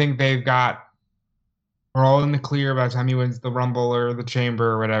 they're going to think we're all in the clear by the time he wins the Rumble or the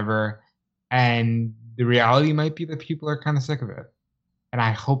Chamber or whatever. And the reality might be that people are kind of sick of it. And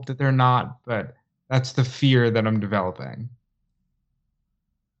I hope that they're not, but that's the fear that I'm developing.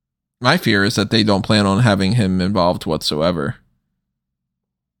 My fear is that they don't plan on having him involved whatsoever.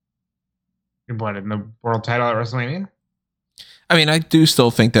 What, in the world title at WrestleMania? I mean, I do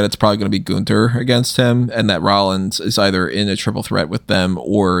still think that it's probably going to be Gunther against him, and that Rollins is either in a triple threat with them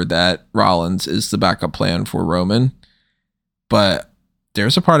or that Rollins is the backup plan for Roman. But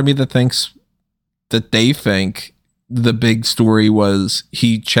there's a part of me that thinks that they think the big story was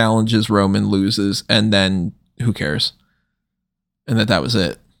he challenges Roman, loses, and then who cares? And that was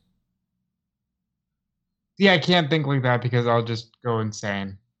it. Yeah, I can't think like that because I'll just go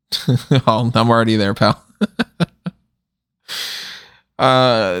insane. I'm already there, pal.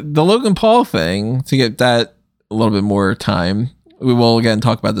 The Logan Paul thing, to get that a little bit more time, we will again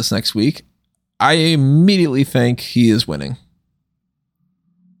talk about this next week. I immediately think he is winning.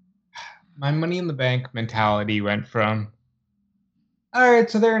 My Money in the Bank mentality went from, all right,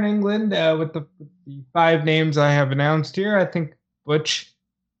 so they're in England with the 5 names I have announced here. I think Butch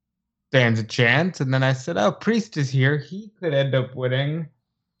stands a chance. And then I said, oh, Priest is here. He could end up winning.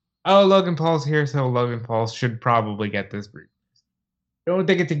 Oh, Logan Paul's here, so Logan Paul should probably get this brief. I don't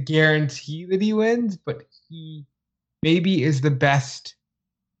think it's a guarantee that he wins, but he maybe is the best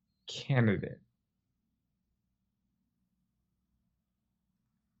candidate.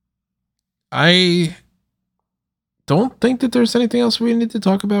 I don't think that there's anything else we need to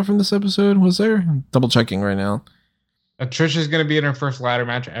talk about from this episode. Was there? I'm double checking right now. Trisha's going to be in her first ladder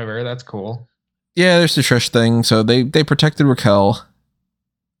match ever. That's cool. Yeah, there's the Trish thing. So they protected Raquel.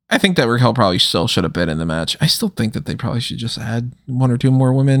 I think that Raquel probably still should have been in the match. I still think that they probably should just add 1 or 2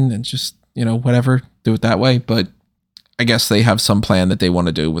 more women and just, whatever, do it that way. But I guess they have some plan that they want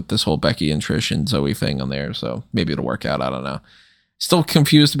to do with this whole Becky and Trish and Zoe thing on there. So maybe it'll work out. I don't know. Still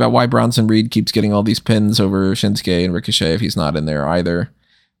confused about why Bronson Reed keeps getting all these pins over Shinsuke and Ricochet if he's not in there either.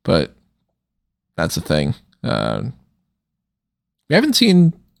 But that's the thing. We haven't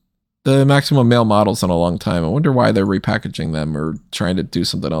seen the Maximum Male models in a long time. I wonder why they're repackaging them or trying to do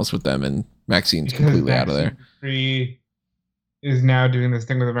something else with them, and Maxine's completely out of there. Maxine is now doing this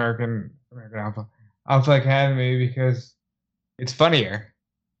thing with American Alpha Academy because it's funnier.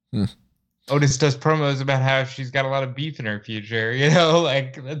 Otis does promos about how she's got a lot of beef in her future,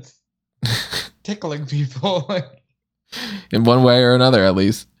 that's tickling people. In one way or another, at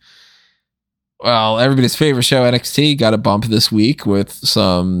least. Well, everybody's favorite show, NXT, got a bump this week with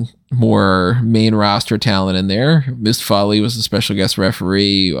some more main roster talent in there. Miss Foley was the special guest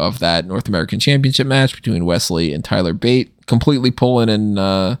referee of that North American Championship match between Wesley and Tyler Bate, completely pulling in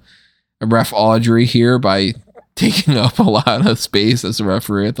a ref Audrey here by taking up a lot of space as a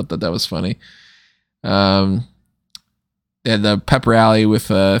referee. I thought that was funny. And the pep rally with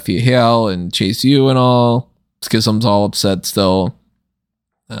Thea Hale and Chase U and all. Schism's all upset still.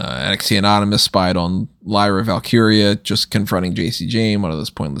 NXT Anonymous spied on Lyra Valkyria, just confronting JC Jane, one of those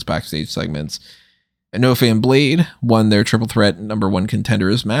pointless backstage segments. Enofe and Blade won their triple threat number one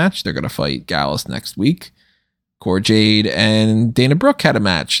contenders match. They're going to fight Gallus next week. Cora Jade and Dana Brooke had a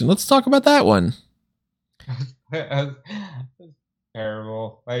match, and let's talk about that one. That's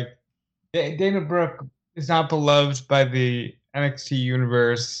terrible. Like, Dana Brooke is not beloved by the NXT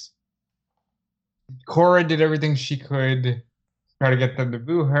universe. Cora did everything she could try to get them to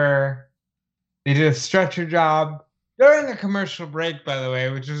boo her. They did a stretcher job during a commercial break, by the way,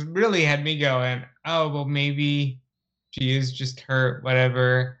 which was really had me going, oh, well, maybe she is just hurt,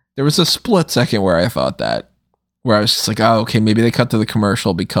 whatever. There was a split second where I thought that, where I was just like, oh, okay, maybe they cut to the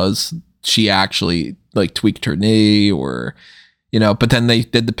commercial because she actually like tweaked her knee or, but then they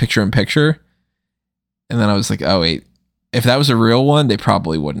did the picture in picture. And then I was like, oh, wait, if that was a real one, they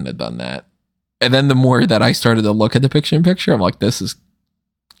probably wouldn't have done that. And then the more that I started to look at the picture in picture, I'm like, this is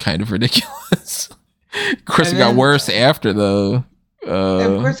kind of ridiculous. Of course, it got worse after the.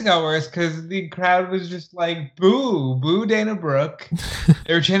 Of course, it got worse because the crowd was just like, boo, boo Dana Brooke.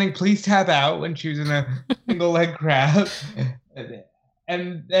 They were chanting, please tap out when she was in a single leg crowd.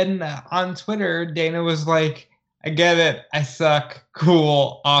 And then on Twitter, Dana was like, I get it. I suck.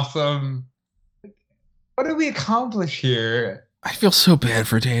 Cool. Awesome. What did we accomplish here? I feel so bad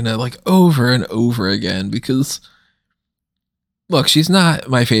for Dana, like over and over again, because look, she's not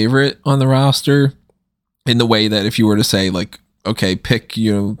my favorite on the roster in the way that if you were to say like, okay, pick,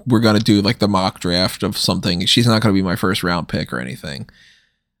 we're going to do like the mock draft of something. She's not going to be my first round pick or anything,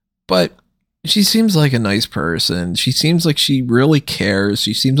 but she seems like a nice person. She seems like she really cares.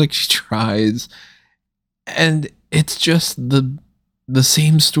 She seems like she tries, and it's just the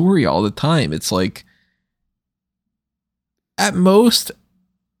same story all the time. It's like, at most,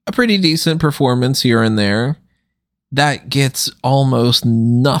 a pretty decent performance here and there that gets almost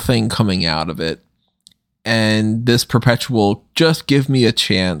nothing coming out of it. And this perpetual, just give me a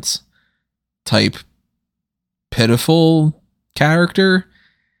chance type pitiful character.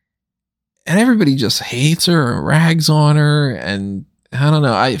 And everybody just hates her and rags on her. And I don't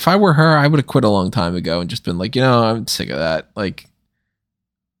know. If I were her, I would have quit a long time ago and just been like, I'm sick of that. Like,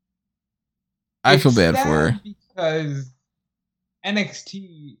 I feel bad for her. Because the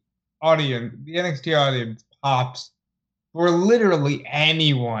NXT audience pops for literally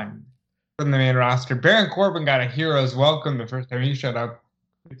anyone from the main roster. Baron Corbin got a hero's welcome the first time he showed up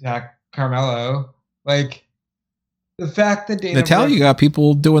to attack Carmelo. Like, the fact that Dana Natalia Brooke got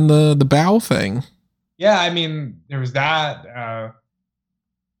people doing the bow thing. Yeah, I mean, there was that.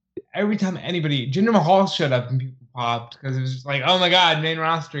 Every time Jinder Mahal showed up and people popped because it was just like, oh my god, main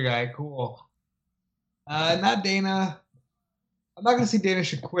roster guy, cool. Not Dana. I'm not going to say Dana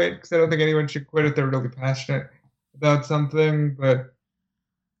should quit because I don't think anyone should quit if they're really passionate about something, but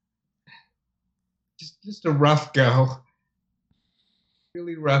just a rough go.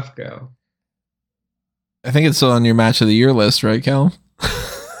 Really rough go. I think it's on your match of the year list, right, Cal?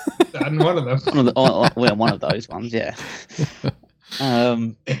 On one of them. One of those ones, yeah.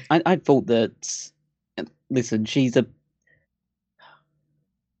 I thought that, listen, she's a...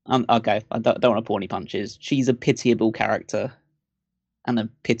 okay, I don't want to pull any punches. She's a pitiable character and a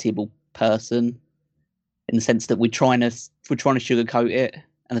pitiable person in the sense that we're trying to sugarcoat it,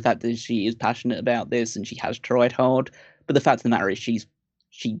 and the fact that she is passionate about this and she has tried hard, but the fact of the matter is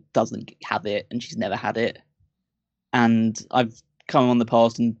she doesn't have it and she's never had it. And I've come on the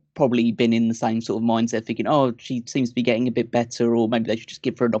past and probably been in the same sort of mindset, thinking, oh, she seems to be getting a bit better, or maybe they should just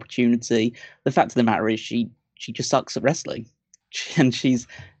give her an opportunity. The fact of the matter is she just sucks at wrestling. And she's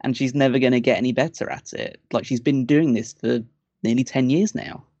never going to get any better at it. Like, she's been doing this for nearly 10 years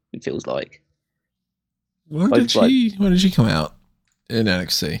now, it feels like. When did she come out in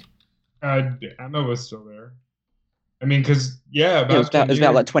NXT? Emma was still there. I mean, because, it was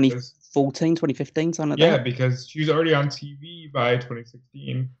about like 2014, 2015, something like that. Yeah, because she was already on TV by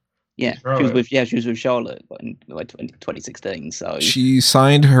 2016. Yeah, she was with Charlotte in like 2016. So she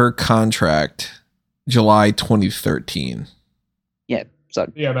signed her contract July 2013. Yeah, so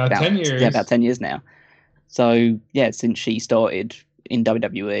about 10 years. Yeah, about 10 years now. So yeah, since she started in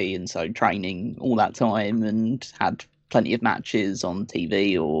WWE, and so training all that time and had plenty of matches on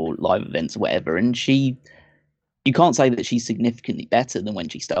TV or live events or whatever, and she you can't say that she's significantly better than when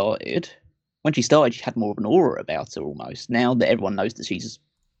she started. When she started, she had more of an aura about her almost. Now that everyone knows that she's,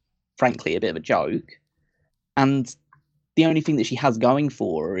 frankly, a bit of a joke. And the only thing that she has going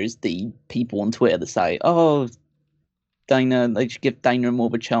for her is the people on Twitter that say, oh, Dana, they should give Dana more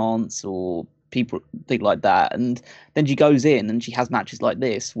of a chance, or people like that. And then she goes in and she has matches like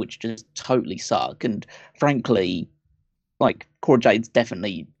this, which just totally suck. And frankly, like, Cora Jade's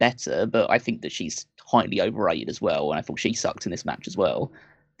definitely better, but I think that she's highly overrated as well. And I thought she sucked in this match as well.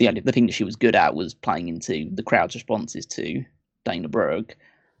 The thing that she was good at was playing into the crowd's responses to Dana Brooke.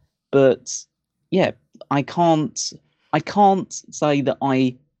 But yeah, I can't say that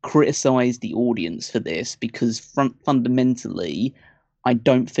I criticize the audience for this, because fundamentally, I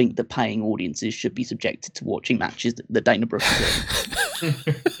don't think that paying audiences should be subjected to watching matches that Dana Brooke is in.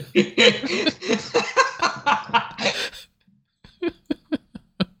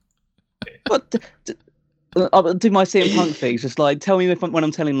 But I'll do my CM Punk thing, just like, tell me when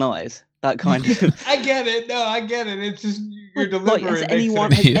I'm telling lies. That kind of. I get it. No, I get it. It's just your delivery.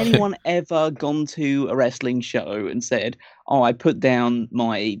 Like, has anyone ever gone to a wrestling show and said, "Oh, I put down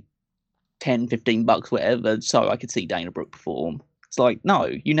my $10-15, whatever, so I could see Dana Brooke perform"? It's like, no,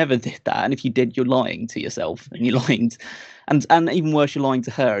 you never did that. And if you did, you're lying to yourself, and you're lying, and even worse, you're lying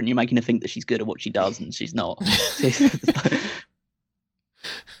to her, and you're making her think that she's good at what she does, and she's not.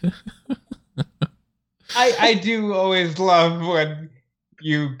 I do always love when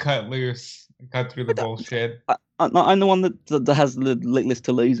you cut loose and cut through the bullshit. I'm the one that has the littlest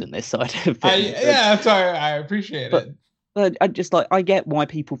to lose in this side of it. I'm sorry. I appreciate it. But I just, like, I get why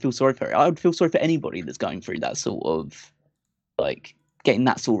people feel sorry for it. I would feel sorry for anybody that's going through that sort of, like, getting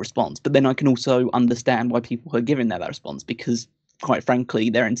that sort of response. But then I can also understand why people are giving that response, because, quite frankly,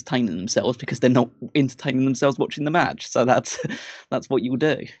 they're entertaining themselves because they're not entertaining themselves watching the match. So that's what you will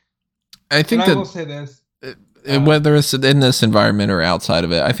do. I think I will say this. Whether it's in this environment or outside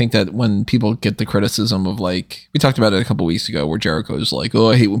of it, I think that when people get the criticism of, like, we talked about it a couple weeks ago, where Jericho's like, oh,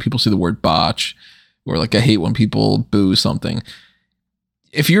 I hate when people see the word botch, or like, I hate when people boo something.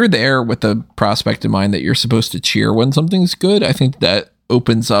 If you're there with the prospect in mind that you're supposed to cheer when something's good, I think that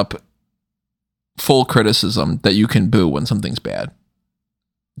opens up full criticism that you can boo when something's bad.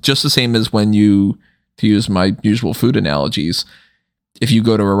 Just the same as when you, to use my usual food analogies, if you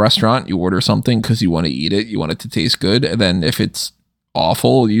go to a restaurant, you order something because you want to eat it, you want it to taste good, and then if it's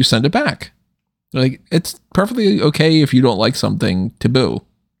awful, you send it back. Like, it's perfectly okay if you don't like something to boo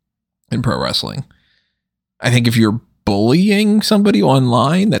in pro wrestling. I think if you're bullying somebody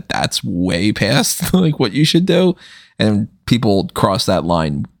online, that's way past like what you should do, and people cross that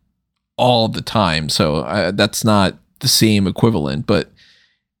line all the time. So that's not the same equivalent, but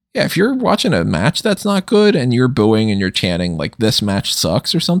yeah, if you're watching a match that's not good and you're booing and you're chanting like this match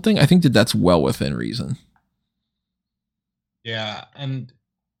sucks or something, I think that's well within reason. Yeah, and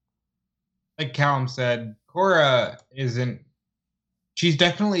like Callum said, Cora she's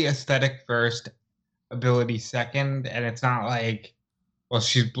definitely aesthetic first, ability second, and it's not like, well,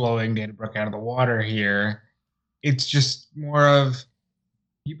 she's blowing Dana Brooke out of the water here. It's just more of,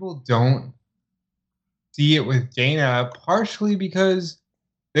 people don't see it with Dana, partially because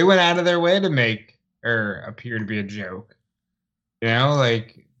they went out of their way to make her appear to be a joke. You know,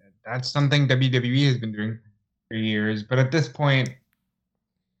 like, that's something WWE has been doing for years. But at this point,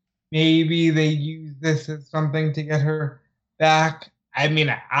 maybe they use this as something to get her back. I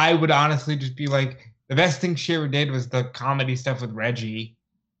mean, I would honestly just be like, the best thing she ever did was the comedy stuff with Reggie.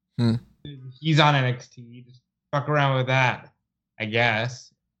 He's on NXT. Just fuck around with that, I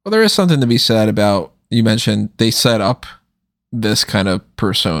guess. Well, there is something to be said about, you mentioned they set up this kind of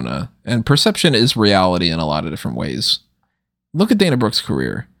persona, and perception is reality in a lot of different ways. Look at Dana Brooke's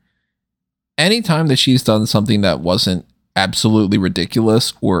career. Anytime that she's done something that wasn't absolutely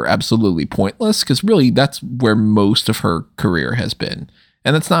ridiculous or absolutely pointless, because really that's where most of her career has been.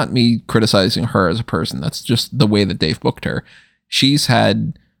 And that's not me criticizing her as a person. That's just the way that they've booked her. She's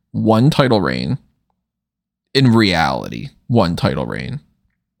had one title reign. In reality, one title reign.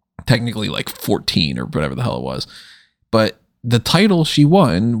 Technically like 14 or whatever the hell it was. But the title she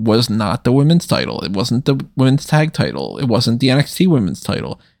won was not the women's title. It wasn't the women's tag title. It wasn't the NXT women's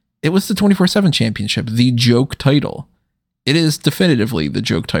title. It was the 24/7 championship, the joke title. It is definitively the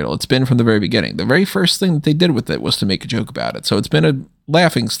joke title. It's been from the very beginning. The very first thing that they did with it was to make a joke about it. So it's been a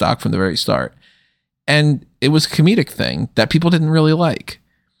laughing stock from the very start. And it was a comedic thing that people didn't really like.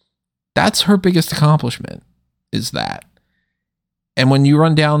 That's her biggest accomplishment, is that. And when you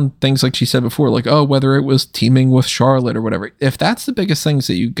run down things like she said before, like, oh, whether it was teaming with Charlotte or whatever, if that's the biggest things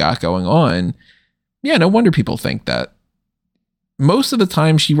that you got going on, yeah, no wonder people think that. Most of the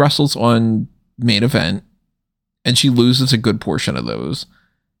time she wrestles on main event, and she loses a good portion of those.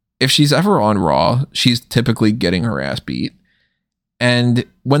 If she's ever on Raw, she's typically getting her ass beat. And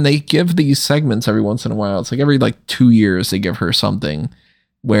when they give these segments every once in a while, it's like every 2 years they give her something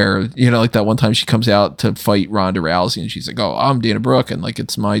where, like that one time she comes out to fight Ronda Rousey and she's like, oh, I'm Dana Brooke and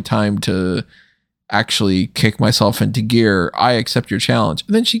it's my time to actually kick myself into gear. I accept your challenge.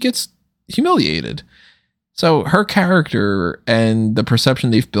 And then she gets humiliated. So her character and the perception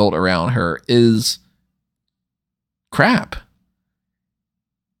they've built around her is crap.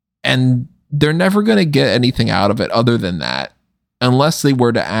 And they're never going to get anything out of it other than that, unless they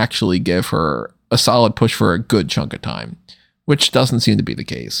were to actually give her a solid push for a good chunk of time, which doesn't seem to be the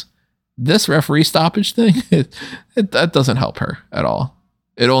case. This referee stoppage thing, that doesn't help her at all.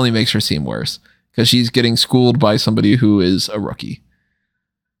 It only makes her seem worse because she's getting schooled by somebody who is a rookie.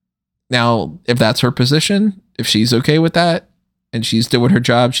 Now, if that's her position, if she's okay with that and she's doing her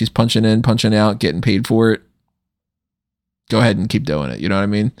job, she's punching in, punching out, getting paid for it, go ahead and keep doing it. You know what I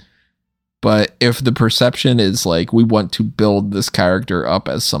mean? But if the perception is we want to build this character up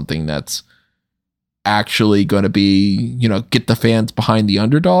as something that's actually going to be, get the fans behind the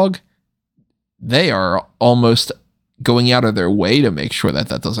underdog, they are almost going out of their way to make sure that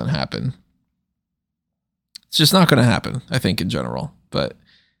that doesn't happen. It's just not going to happen, I think, in general. But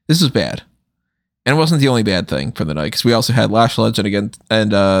this is bad. And it wasn't the only bad thing for the night, because we also had Lash Legend against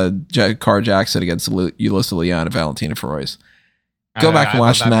and Car Jackson against Ulyssa Leon and Valentina Feroz. Go back and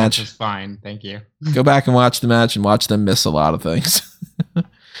watch the match. Was fine, thank you. Go back and watch the match and watch them miss a lot of things.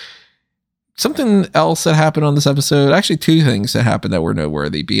 Something else that happened on this episode, actually two things that happened that were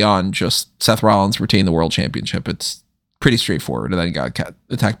noteworthy beyond just Seth Rollins retained the world championship. It's pretty straightforward, and then he got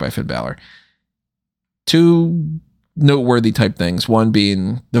attacked by Finn Balor. Two noteworthy type things. One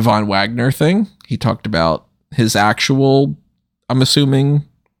being the Von Wagner thing. He talked about his actual, I'm assuming,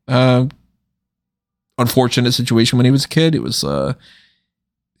 unfortunate situation when he was a kid. It was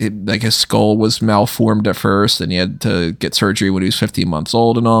his skull was malformed at first and he had to get surgery when he was 15 months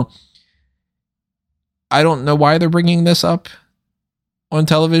old and all. I don't know why they're bringing this up on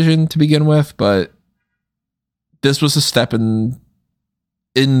television to begin with, but this was a step in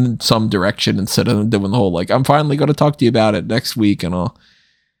some direction instead of doing the whole I'm finally going to talk to you about it next week and all.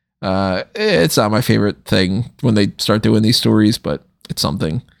 It's not my favorite thing when they start doing these stories, but it's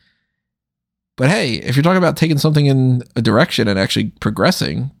something. But hey, if you're talking about taking something in a direction and actually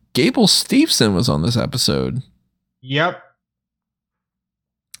progressing, Gable Steveson was on this episode. Yep.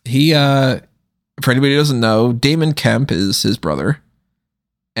 He, for anybody who doesn't know, Damon Kemp is his brother.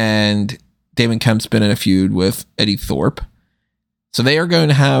 And Damon Kemp's been in a feud with Eddie Thorpe. So they are going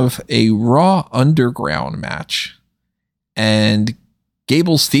to have a Raw Underground match. And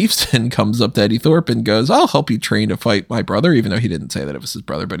Gable Steveson comes up to Eddie Thorpe and goes, I'll help you train to fight my brother, even though he didn't say that it was his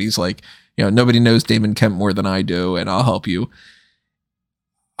brother. But he's like, nobody knows Damon Kemp more than I do, and I'll help you.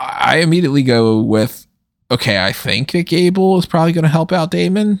 I immediately go with, okay, I think that Gable is probably going to help out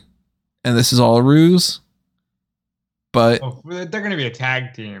Damon, and this is all a ruse. But they're going to be a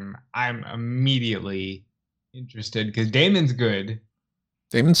tag team. I'm immediately interested because Damon's good.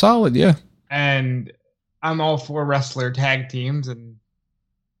 Damon's solid, yeah. And I'm all for wrestler tag teams, and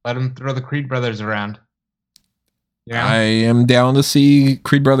let them throw the Creed brothers around. Yeah, I am down to see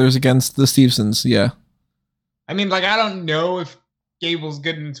Creed brothers against the Stevensons. Yeah. I mean, I don't know if Gable's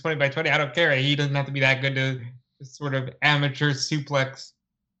good in 20 by 20. I don't care. He doesn't have to be that good to sort of amateur suplex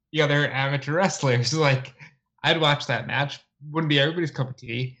the other amateur wrestlers. I'd watch that match. Wouldn't be everybody's cup of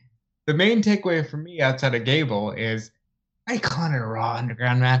tea. The main takeaway for me outside of Gable is I call it a Raw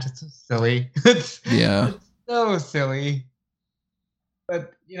Underground match. It's so silly. It's so silly.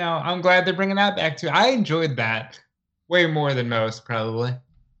 But, I'm glad they're bringing that back too. I enjoyed that way more than most, probably.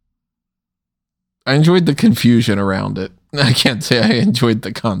 I enjoyed the confusion around it. I can't say I enjoyed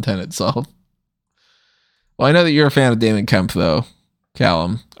the content itself. Well, I know that you're a fan of Damon Kemp, though.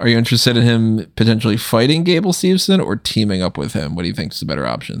 Callum, are you interested in him potentially fighting Gable Steveson or teaming up with him? What do you think is the better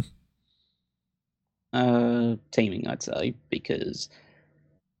option? Teaming, I'd say, because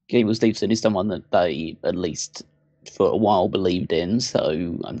Gable Steveson is someone that they, at least for a while, believed in,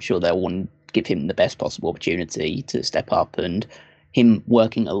 so I'm sure they'll want to give him the best possible opportunity to step up, and him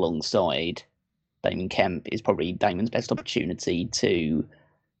working alongside Damon Kemp is probably Damon's best opportunity to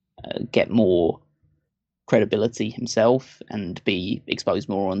get more credibility himself and be exposed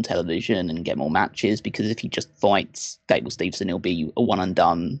more on television and get more matches, because if he just fights Gable Steveson, it'll be a one and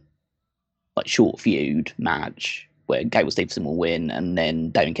done, short feud match where Gable Steveson will win and then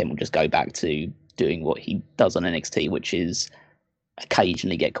Damon Kemp will just go back to doing what he does on NXT, which is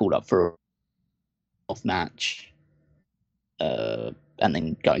occasionally get called up for a off match and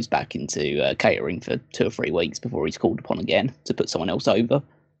then goes back into catering for 2 or 3 weeks before he's called upon again to put someone else over.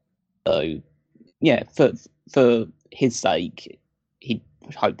 So, yeah, for his sake, he'd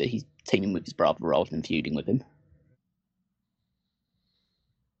hope that he's teaming with his brother rather than feuding with him.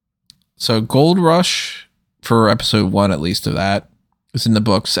 So Gold Rush, for episode 1 at least of that, is in the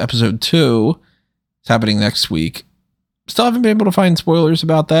books. Episode 2 is happening next week. Still haven't been able to find spoilers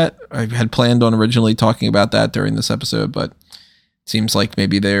about that. I had planned on originally talking about that during this episode, but it seems like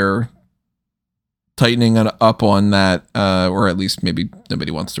maybe they're tightening up on that, or at least maybe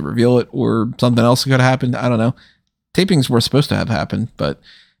nobody wants to reveal it, or something else could have happened. I don't know. Tapings were supposed to have happened, but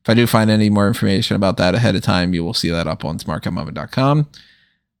if I do find any more information about that ahead of time, you will see that up on smartcatmoment.com.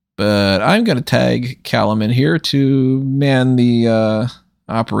 But I'm going to tag Callum in here to man the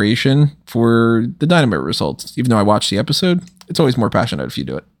operation for the Dynamite results. Even though I watched the episode, it's always more passionate if you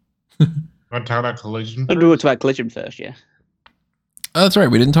do it. Want to talk about Collision? I'll do it about Collision first, yeah. Oh, that's right.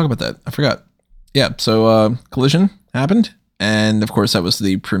 We didn't talk about that. I forgot. Yeah, so Collision happened. And of course, that was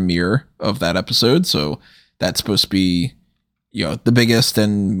the premiere of that episode. So that's supposed to be, the biggest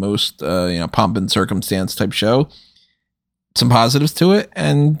and most, pomp and circumstance type show. Some positives to it,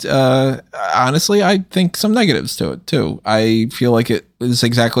 and honestly, I think some negatives to it too. I feel like it is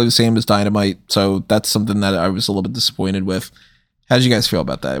exactly the same as Dynamite, so that's something that I was a little bit disappointed with. How did you guys feel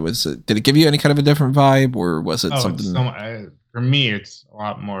about that? Did it give you any kind of a different vibe, or was it something? For me, it's a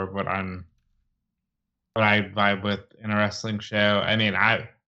lot more of what I vibe with in a wrestling show. I mean,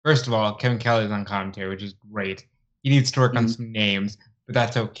 first of all, Kevin Kelly's on commentary, which is great. He needs to work on some names, but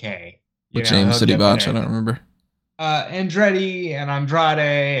that's okay. Which names did he botch? I don't remember. Andretti and Andrade,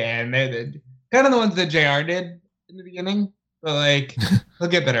 and they're kind of the ones that JR did in the beginning, but he'll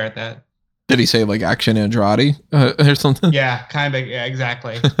get better at that. Did he say Action Andrade or something? Yeah, kind of. Yeah,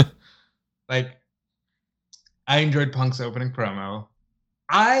 exactly. I enjoyed Punk's opening promo.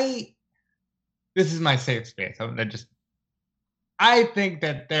 This is my safe space. I think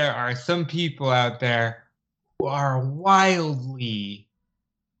that there are some people out there who are wildly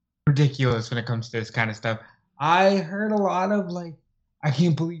ridiculous when it comes to this kind of stuff. I heard a lot of I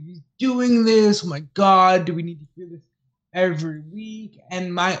can't believe he's doing this. Oh my God, do we need to hear this every week?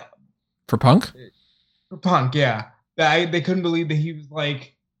 And for Punk? For Punk, yeah. They couldn't believe that he was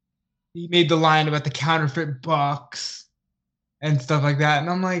he made the line about the counterfeit bucks and stuff like that. And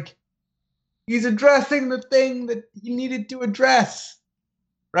I'm like, he's addressing the thing that he needed to address,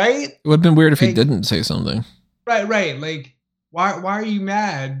 right? It would have been weird if he didn't say something. Right. Why are you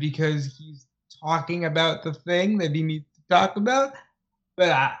mad? Because he's talking about the thing that he needs to talk about?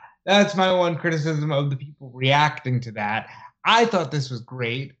 But that's my one criticism of the people reacting to that. I thought this was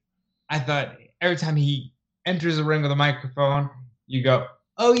great. I thought every time he enters a ring with a microphone, you go,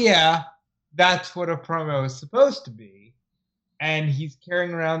 oh yeah, that's what a promo is supposed to be. And he's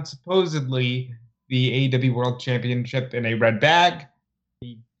carrying around supposedly the AEW World Championship in a red bag.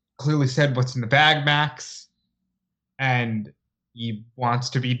 He clearly said what's in the bag, Max. And he wants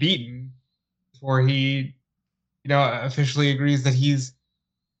to be beaten before he, officially agrees that he's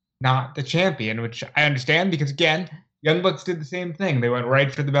not the champion, which I understand because, again, Young Bucks did the same thing. They went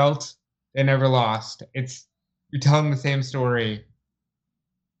right for the belt. They never lost. You're telling the same story.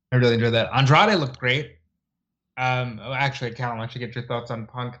 I really enjoyed that. Andrade looked great. Actually, Callum, I should get your thoughts on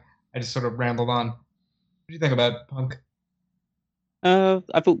Punk. I just sort of rambled on. What do you think about Punk?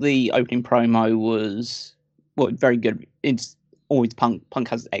 I thought the opening promo was very good. It's always Punk. Punk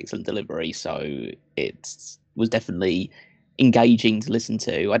has excellent delivery, so it was definitely engaging to listen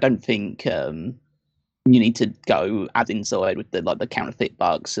to. I don't think you need to go as inside with the counterfeit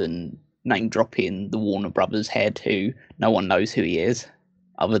bucks and name dropping the Warner Brothers head, who no one knows who he is,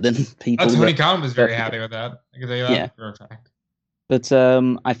 other than people. Tony Khan was very happy with that. I can tell you that for a fact. But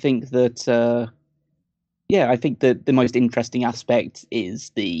I think that I think that the most interesting aspect is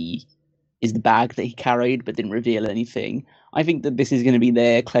the bag that he carried but didn't reveal anything. I think that this is going to be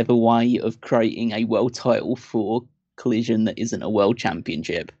their clever way of creating a world title for Collision that isn't a world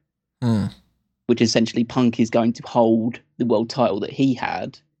championship. Which essentially Punk is going to hold the world title that he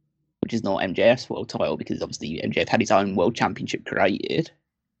had, which is not MJF's world title, because obviously MJF had his own world championship created.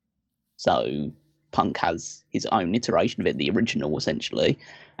 So Punk has his own iteration of it, the original essentially.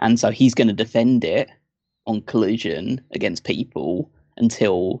 And so he's going to defend it on Collision against people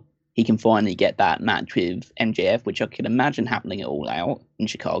until he can finally get that match with MJF, which I can imagine happening at All Out in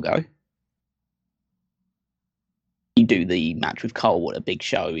Chicago. You do the match with Cole at a big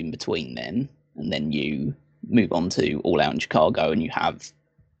show in between then, and then you move on to All Out in Chicago and you have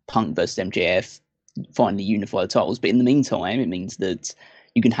Punk versus MJF finally unify the titles. But in the meantime, it means that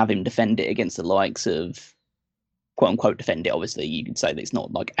you can have him defend it against the likes of quote unquote defend it. Obviously, you could say that it's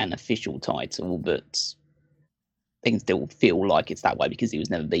not like an official title, but they can still feel like it's that way because he was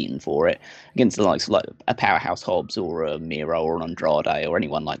never beaten for it against the likes of like a Powerhouse Hobbs or a Miro or an Andrade or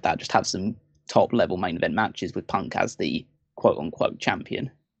anyone like that. Just have some top level main event matches with Punk as the quote unquote champion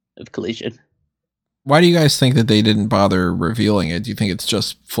of Collision. Why do you guys think that they didn't bother revealing it? Do you think it's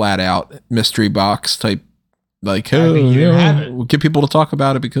just flat out mystery box type? Like, we'll get people to talk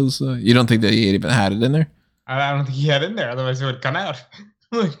about it because you don't think that he even had it in there? I don't think he had it in there. Otherwise, it would come out.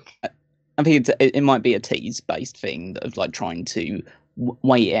 I think it might be a tease-based thing of like trying to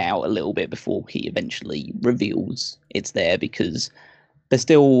wait it out a little bit before he eventually reveals it's there, because they're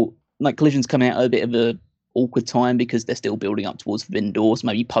still like Collision's coming out at a bit of a awkward time because they're still building up towards Forbidden Door. So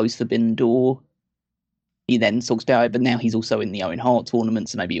maybe post Forbidden Door, he then talks about it, but now he's also in the Owen Hart tournament,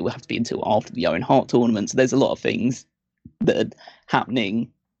 so maybe it will have to be until after the Owen Hart tournament. So there's a lot of things that are happening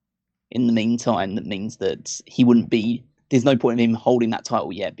in the meantime that means that he wouldn't be. There's no point in him holding that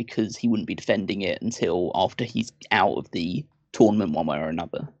title yet because he wouldn't be defending it until after he's out of the tournament one way or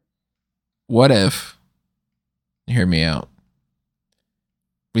another. What if, hear me out,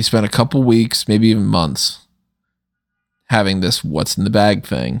 we spent a couple weeks, maybe even months, having this what's in the bag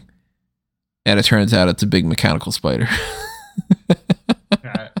thing, and it turns out it's a big mechanical spider.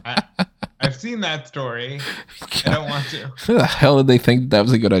 I've seen that story. God. I don't want to. Who the hell did they think that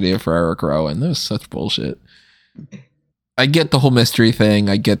was a good idea for Eric Rowan? That was such bullshit. I get the whole mystery thing.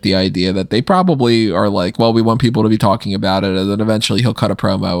 I get the idea that they probably are like, well, we want people to be talking about it. And then eventually he'll cut a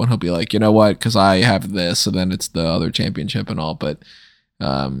promo and he'll be like, you know what? Because I have this. And then it's the other championship and all. But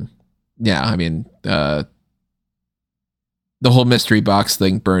yeah, I mean, the whole mystery box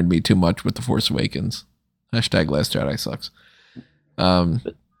thing burned me too much with The Force Awakens. Hashtag Last Jedi sucks.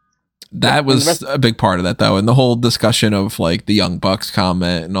 That was a big part of that, though. And the whole discussion of like the Young Bucks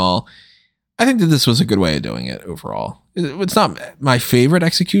comment and all. I think that this was a good way of doing it overall. It's not my favorite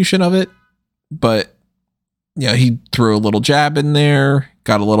execution of it, but yeah, he threw a little jab in there,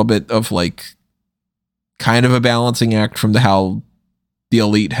 got a little bit of like kind of a balancing act from how the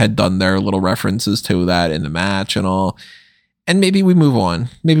Elite had done their little references to that in the match and all. And maybe we move on.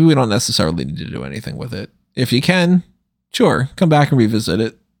 Maybe we don't necessarily need to do anything with it. If you can, sure, come back and revisit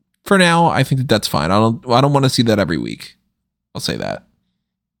it. For now, I think that that's fine. I don't want to see that every week. I'll say that.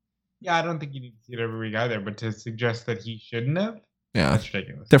 Yeah, I don't think you need to see it every week either, but to suggest that he shouldn't have? Yeah. That's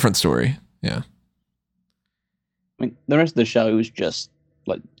ridiculous. Different story. Yeah. I mean, the rest of the show was just,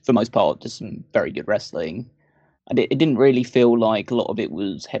 like, for the most part, just some very good wrestling. And it didn't really feel like a lot of it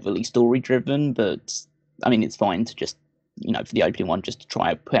was heavily story-driven, but, I mean, it's fine to just, you know, for the opening one, just to try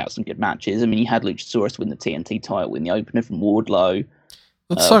and put out some good matches. I mean, you had Luchasaurus win the TNT title in the opener from Wardlow.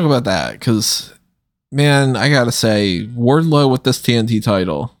 Let's talk about that, because, man, I gotta say, Wardlow with this TNT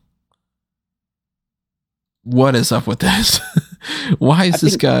title... What is up with this? Why is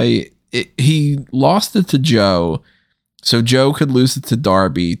this guy... he lost it to Joe, so Joe could lose it to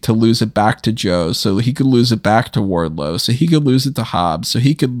Darby, to lose it back to Joe, so he could lose it back to Wardlow, so he could lose it to Hobbs, so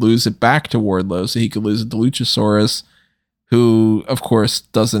he could lose it back to Wardlow, so he could lose it to Luchasaurus, who, of course,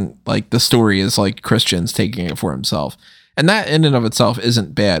 doesn't... like, the story is like Christian's taking it for himself. And that in and of itself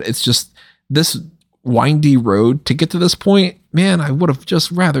isn't bad. It's just this windy road to get to this point. Man, I would have just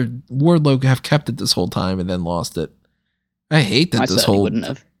rather Wardlow have kept it this whole time and then lost it. I hate that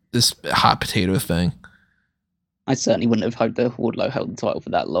this hot potato thing. I certainly wouldn't have hoped that Wardlow held the title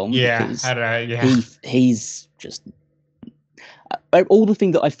for that long. Yeah, he's just all the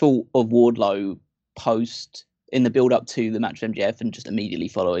thing that I thought of Wardlow post in the build up to the match with MJF and just immediately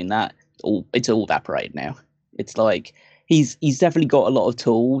following that, it's all evaporated now. It's like he's definitely got a lot of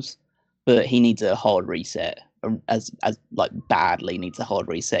tools, but he needs a hard reset. As like badly needs a hard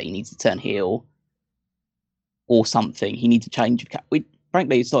reset. He needs to turn heel or something. He needs to change.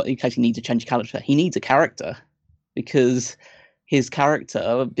 Frankly, it's not in case he needs to change character. He needs a character, because his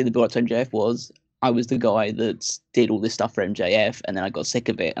character in the build up to MJF was, I was the guy that did all this stuff for MJF, and then I got sick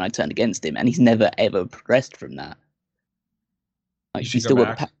of it and I turned against him, and he's never ever progressed from that. Like, he's still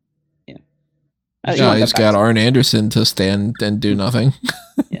got he's got Arn Anderson to stand and do nothing.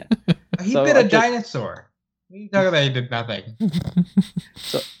 Yeah, he bit a dinosaur. What are you talking about? He did nothing.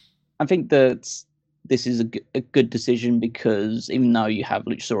 So I think that this is a good decision, because even though you have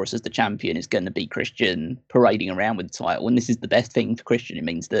Luchasaurus as the champion, it's going to be Christian parading around with the title. And this is the best thing for Christian. It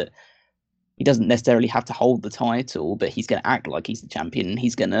means that he doesn't necessarily have to hold the title, but he's going to act like he's the champion.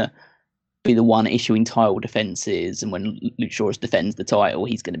 He's going to be the one issuing title defenses. And when Luchasaurus defends the title,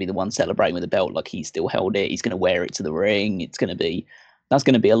 he's going to be the one celebrating with the belt like he still held it. He's going to wear it to the ring. That's going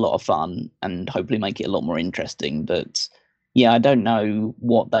to be a lot of fun and hopefully make it a lot more interesting. But Yeah, I don't know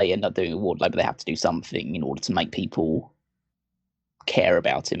what they end up doing with Wardlow, but they have to do something in order to make people care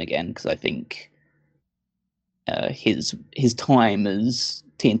about him again, because I think his time as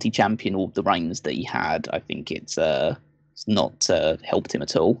TNT champion, all the reigns that he had, I think it's not helped him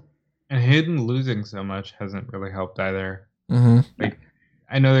at all. And him losing so much hasn't really helped either. Mm-hmm. Like,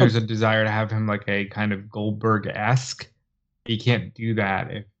 I know there's a desire to have him like a kind of Goldberg-esque. He can't do that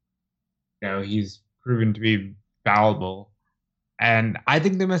if he's proven to be fallible. And I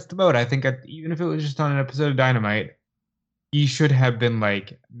think they missed the boat. I think even if it was just on an episode of Dynamite, he should have been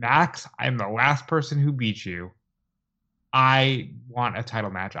like, Max, I'm the last person who beat you. I want a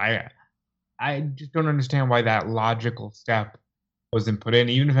title match. I just don't understand why that logical step wasn't put in.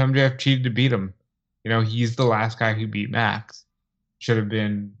 Even if MJF cheated to beat him, he's the last guy who beat Max. Should have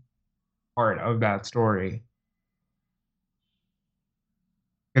been part of that story.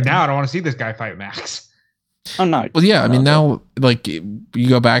 Because now I don't want to see this guy fight Max. Oh no. Well, yeah, I mean, now, like, you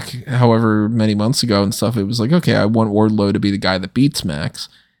go back however many months ago and stuff, it was like, okay, I want Wardlow to be the guy that beats Max.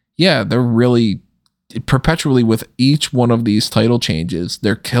 Yeah, they're really perpetually with each one of these title changes,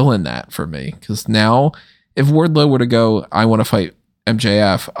 they're killing that for me. Because now, if Wardlow were to go, I want to fight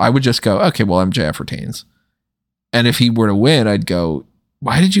MJF, I would just go, okay, well, MJF retains. And if he were to win, I'd go,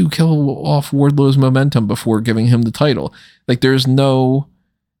 why did you kill off Wardlow's momentum before giving him the title? Like, there's no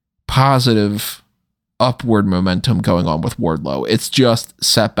positive upward momentum going on with Wardlow. It's just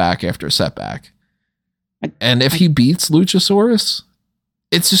setback after setback. And if he beats Luchasaurus,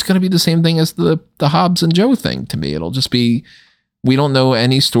 it's just going to be the same thing as the Hobbs and Joe thing to me. It'll just be, we don't know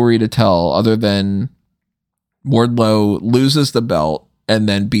any story to tell other than Wardlow loses the belt and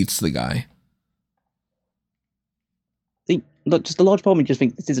then beats the guy. Look, just a large part of me just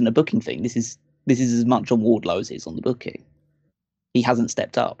think this isn't a booking thing. This is as much on Wardlow as it is on the booking. He hasn't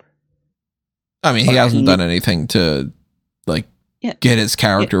stepped up. I mean, he hasn't done anything to get his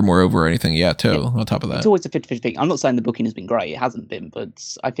character more over or anything yet, too, on top of that. It's always a 50-50 thing. I'm not saying the booking has been great. It hasn't been,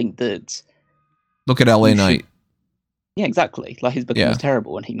 but I think that... Look at LA Knight. Yeah, exactly. Like, his booking was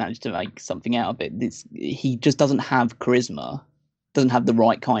terrible, and he managed to make something out of it. He just doesn't have charisma. Doesn't have the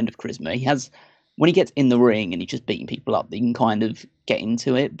right kind of charisma. He has... When he gets in the ring and he's just beating people up, he can kind of get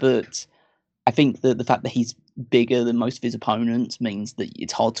into it, but I think that the fact that he's bigger than most of his opponents means that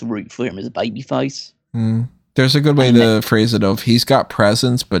it's hard to root for him as a babyface. There's a good way to phrase it of he's got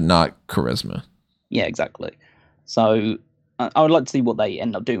presence but not charisma. Yeah, exactly. So I would like to see what they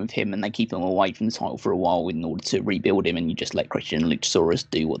end up doing with him, and they keep him away from the title for a while in order to rebuild him, and you just let Christian and Luchasaurus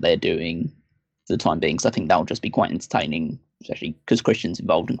do what they're doing for the time being, because I think that'll just be quite entertaining, especially because Christian's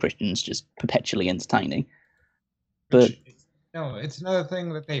involved and Christian's just perpetually entertaining. But it's another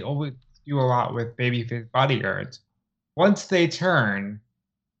thing that they always do a lot with babyface bodyguards. Once they turn,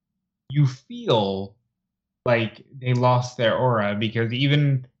 you feel like they lost their aura, because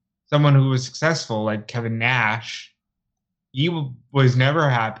even someone who was successful, like Kevin Nash, he was never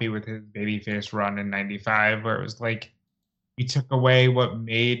happy with his babyface run in '95, where it was like, you took away what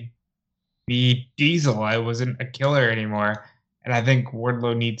made me Diesel. I wasn't a killer anymore. And I think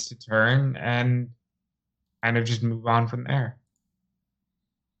Wardlow needs to turn and kind of just move on from there.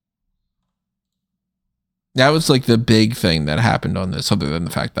 That was like the big thing that happened on this, other than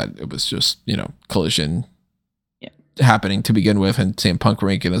the fact that it was just, Collision happening to begin with and CM Punk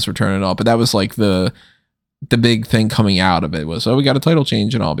making this return and all. But that was like the big thing coming out of it was, we got a title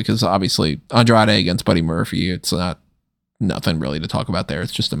change and all, because obviously Andrade against Buddy Murphy, it's nothing really to talk about there.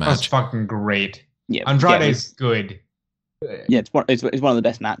 It's just a match. That's fucking great. Yeah, Andrade's good. Yeah, it's one of the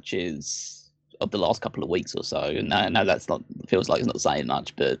best matches of the last couple of weeks or so. And no, that's not, feels like it's not saying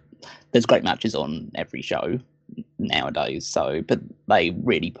much, but there's great matches on every show nowadays. So, but they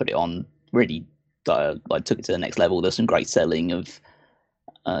really put it on, really took it to the next level. There's some great selling of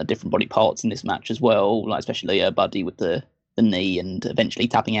different body parts in this match as well, like especially Buddy with the knee and eventually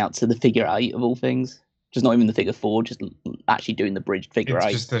tapping out to the figure 8 of all things. Just not even the figure 4, just actually doing the bridged figure 8.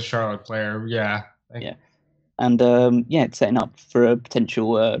 It's just the Charlotte Flair, yeah. Yeah. And it's setting up for a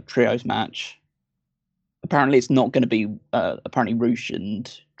potential trios match. Apparently, it's not going to be. Apparently, Roosh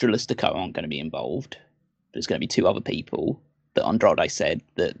and Drilistico aren't going to be involved. There's going to be 2 other people that Andrade said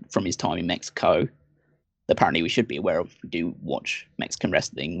that from his time in Mexico. Apparently, we should be aware of if we do watch Mexican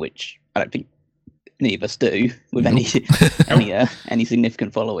wrestling, which I don't think any of us do with any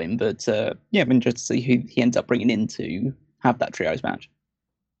significant following. But I'm interested to see who he ends up bringing in to have that trios match.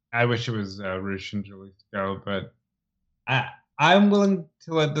 I wish it was Roosh and Drilistico, but I'm willing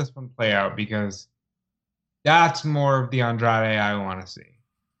to let this one play out, because that's more of the Andrade I want to see.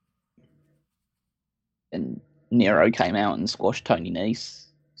 And Nero came out and squashed Tony Nese,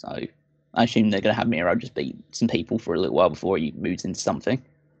 so I assume they're going to have Miro just beat some people for a little while before he moves into something.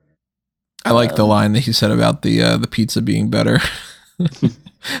 I like the line that he said about the pizza being better.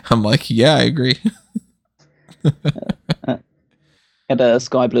 I'm like, yeah, I agree. Had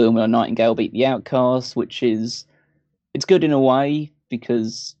Sky Blue and Willow Nightingale beat the Outcasts, which is it's good in a way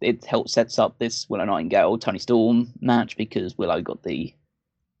because it helps sets up this Willow Nightingale Tony Storm match because Willow got the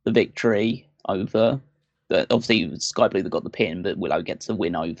victory over. Obviously, Sky Blue that got the pin, but Willow gets a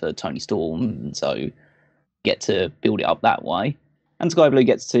win over Tony Storm, and so get to build it up that way. And Sky Blue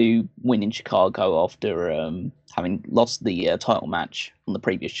gets to win in Chicago after having lost the title match on the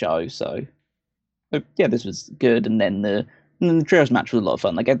previous show. So yeah, this was good. And then the trios match was a lot of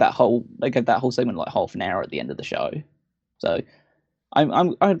fun. They gave that whole segment like half an hour at the end of the show. So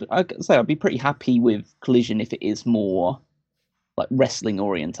I'd say I'd be pretty happy with Collision if it is more like wrestling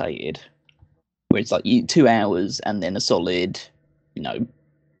orientated, where it's like 2 hours and then a solid, hour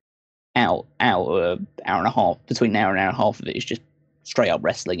and a half. Between an hour and a half of it is just straight up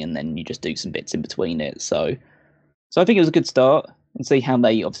wrestling, and then you just do some bits in between it. So I think it was a good start, and see how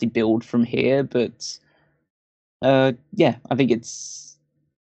they obviously build from here. But yeah, I think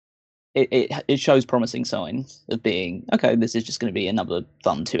it shows promising signs of being okay. This is just going to be another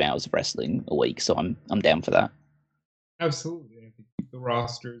fun 2 hours of wrestling a week. So I'm down for that. Absolutely, if you keep the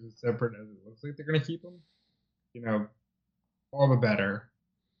rosters as separate as it looks like they're going to keep them, all the better.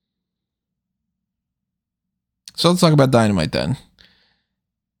 So let's talk about Dynamite then.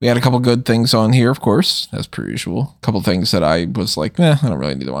 We had a couple good things on here, of course, as per usual. A couple things that I was like, I don't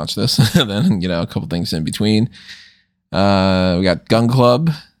really need to watch this. And then, a couple things in between. We got Gun Club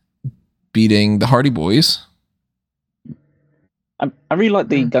beating the Hardy Boys. I really like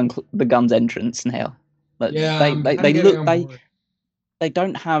the Guns entrance now. But yeah, they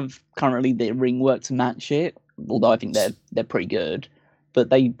don't have currently the ring work to match it, although I think they're pretty good.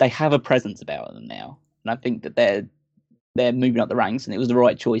 But they have a presence about them now, and I think that they're moving up the ranks, and it was the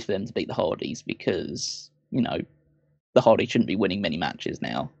right choice for them to beat the Hardys because the Hardys shouldn't be winning many matches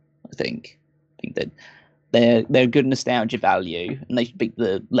now. I think that they're good nostalgia value, and they should beat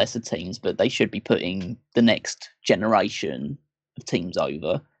the lesser teams, but they should be putting the next generation of teams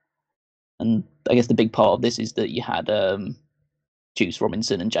over. And I guess the big part of this is that you had Juice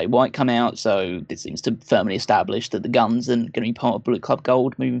Robinson and Jay White come out, so this seems to firmly establish that the Guns are going to be part of Bullet Club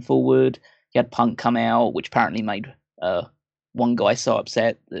Gold moving forward. You had Punk come out, which apparently made one guy so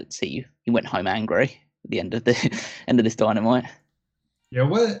upset that he went home angry at the end of this Dynamite. Yeah,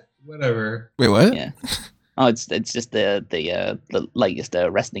 whatever. Wait, what? Yeah. Oh, it's just the latest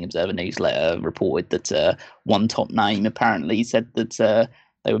Wrestling Observer newsletter reported that one top name apparently said that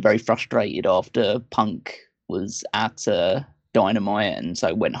they were very frustrated after Punk was at Dynamite, and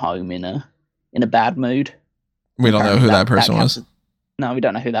so went home in a bad mood. We don't know who that person was. No, we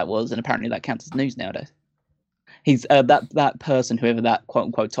don't know who that was, and apparently that counts as news nowadays. He's that person, whoever that quote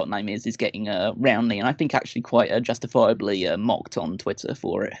unquote top name is getting roundly, and I think actually quite justifiably mocked on Twitter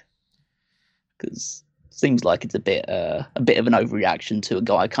for it, because it seems like it's a bit of an overreaction to a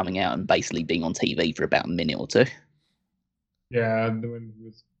guy coming out and basically being on TV for about a minute or two. Yeah,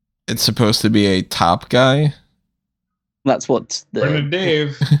 it's supposed to be a top guy. That's what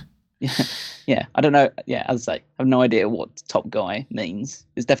Dave. Yeah, I don't know. Yeah, as I say, I have no idea what top guy means.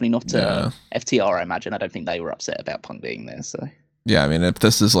 It's definitely not FTR, I imagine. I don't think they were upset about Punk being there. So yeah, I mean, if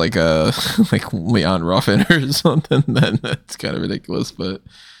this is like a like Leon Ruffin or something, then that's kind of ridiculous. But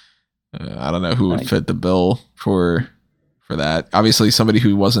I don't know who would fit the bill for that. Obviously, somebody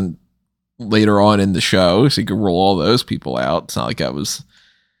who wasn't later on in the show, so you could roll all those people out. It's not like that was,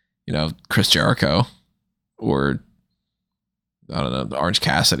 Chris Jericho or I don't know, Orange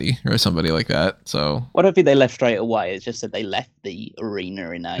Cassidy or somebody like that. So I don't think they left straight away. It's just that they left the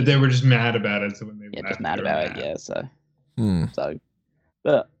arena in a. They were just mad about it. So when they left, just mad about it. Yeah. So. So,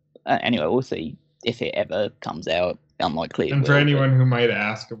 but anyway, we'll see if it ever comes out. Unlikely. And for anyone who might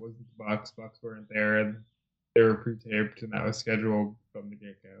ask, it wasn't the Bucks. Bucks weren't there, and they were pre-taped, and that was scheduled from the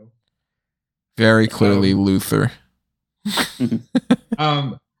get-go. Very clearly, Luther.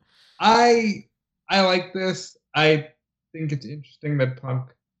 I like this. I think it's interesting that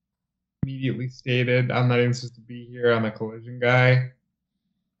Punk immediately stated, I'm not even supposed to be here, I'm a Collision guy.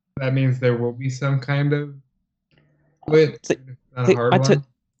 That means there will be some kind of split.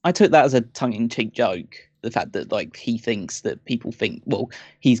 I took that as a tongue-in-cheek joke. The fact that he thinks that people think, well,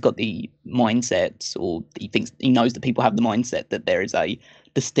 he's got the mindset, or he knows that people have the mindset that there is a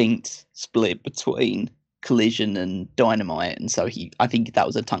distinct split between Collision and Dynamite, and so I think that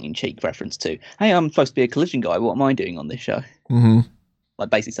was a tongue-in-cheek reference to, hey, I'm supposed to be a Collision guy, what am I doing on this show? Mm-hmm.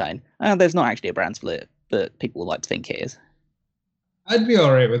 Basically saying, there's not actually a brand split, but people would like to think it is. I'd be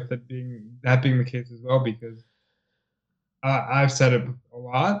all right with that being the case as well, because I've said it a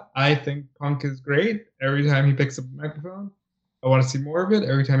lot. I think Punk is great. Every time he picks up a microphone, I want to see more of it.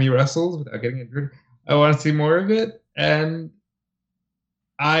 Every time he wrestles without getting injured, I want to see more of it. And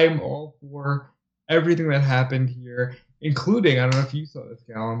I'm all for everything that happened here, including, I don't know if you saw this,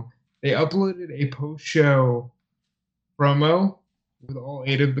 Callum, they uploaded a post-show promo with all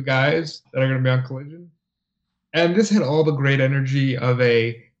 8 of the guys that are going to be on Collision. And this had all the great energy of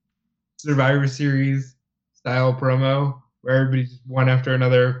a Survivor Series style promo where everybody just one after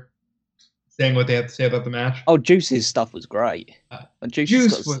another saying what they had to say about the match. Oh, Juice's stuff was great.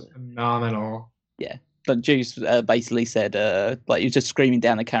 Juice was phenomenal. Yeah. But Juice basically said, he was just screaming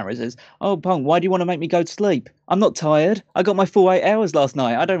down the camera, says, "Oh, Punk, why do you want to make me go to sleep? I'm not tired. I got my full 8 hours last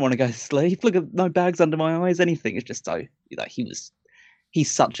night. I don't want to go to sleep. Look at no bags under my eyes, anything." It's just so, he's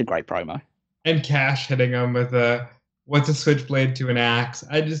such a great promo. And Cash hitting him with what's a switchblade to an axe.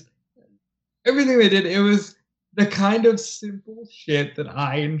 Everything they did, it was the kind of simple shit that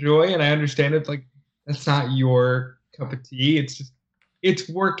I enjoy, and I understand it's like, that's not your cup of tea. It's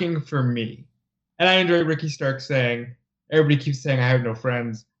working for me. And I enjoy Ricky Stark saying, everybody keeps saying I have no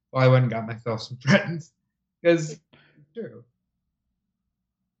friends. Well, I went and got myself some friends. Because it's true.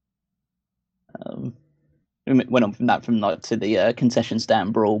 We went on from that to the concession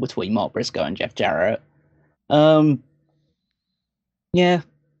stand brawl between Mark Briscoe and Jeff Jarrett. Yeah.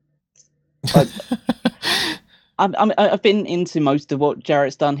 I've been into most of what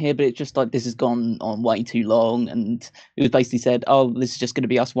Jarrett's done here, but it's just like this has gone on way too long, and it was basically said, "Oh, this is just going to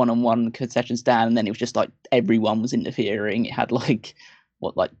be us one-on-one concession stand," and then it was just like everyone was interfering. It had like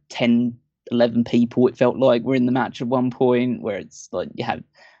 10, 11 people. It felt like were in the match at one point, where it's like you have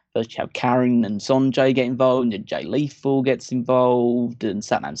Karen and Sonjay get involved, and Jay Lethal gets involved, and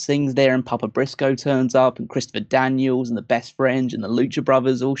Satnam Singh's there, and Papa Briscoe turns up, and Christopher Daniels and the Best Friends and the Lucha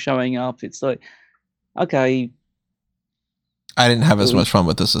Brothers all showing up. It's like, okay. I didn't have as much fun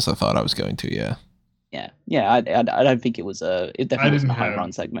with this as I thought I was going to. Yeah. I don't think it was it definitely wasn't a home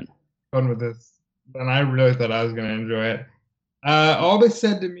run segment. Fun with this, and I really thought I was going to enjoy it. All they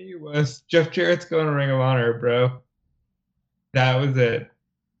said to me was, "Jeff Jarrett's going to Ring of Honor, bro." That was it.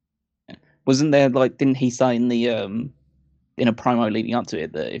 Wasn't there didn't he say in the in a promo leading up to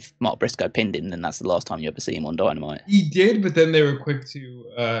it that if Mark Briscoe pinned him, then that's the last time you ever see him on Dynamite? He did, but then they were quick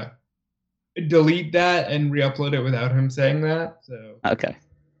to delete that and re-upload it without him saying that. So okay,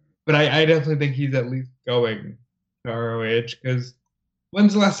 but I definitely think he's at least going to ROH, because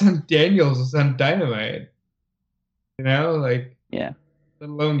when's the last time Daniels was on Dynamite? Yeah. Let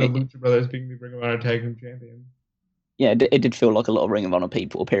alone the Lucha Brothers being the Ring of Honor Tag Team Champions. Yeah, it did feel like a lot of Ring of Honor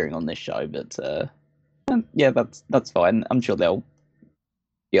people appearing on this show, but yeah, that's fine. I'm sure they'll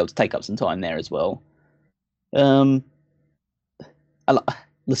be able to take up some time there as well. The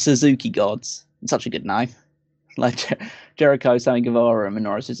Suzuki Gods. It's such a good name. Like Jericho, Sammy Guevara, and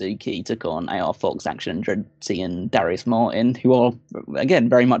Minoru Suzuki took on AR Fox, Action Andretti, and Darius Martin, who are, again,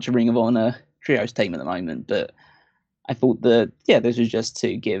 very much a Ring of Honor trios team at the moment. But I thought that, this was just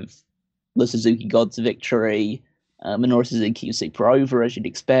to give the Suzuki Gods a victory. Minoru Suzuki was super over, as you'd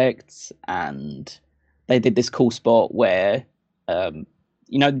expect, and they did this cool spot where,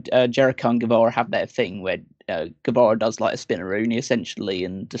 Jericho and Guevara have their thing where Guevara does like a spinneroonie essentially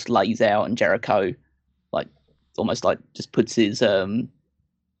and just lays out, and Jericho almost just puts his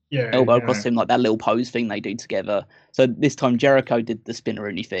elbow across him, like that little pose thing they do together. So this time Jericho did the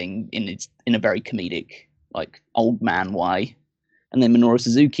spinneroonie thing in a very comedic, old man way, and then Minoru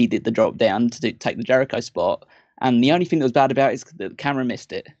Suzuki did the drop down to take the Jericho spot. And the only thing that was bad about it is that the camera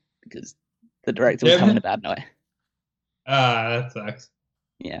missed it because the director was having a bad night. That sucks.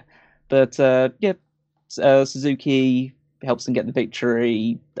 Yeah, but Suzuki helps them get the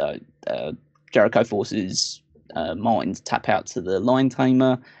victory. Jericho forces Martin to tap out to the Lion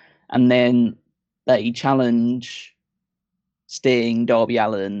Tamer, and then they challenge Sting, Darby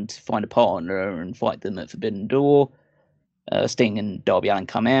Allin to find a partner and fight them at Forbidden Door. Sting and Darby Allin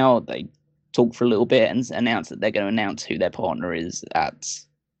come out. They talk for a little bit and announce that they're going to announce who their partner is at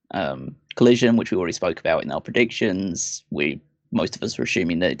Collision, which we already spoke about in our predictions. Most of us were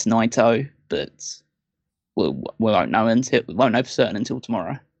assuming that it's Naito, but we won't know for certain until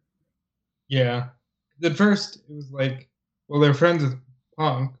tomorrow. Yeah. At first, it was like, well, they're friends with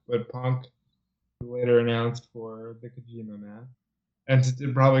Punk, but Punk later announced for the Kojima match. And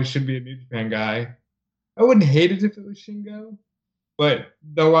it probably should be a New Japan guy. I wouldn't hate it if it was Shingo, but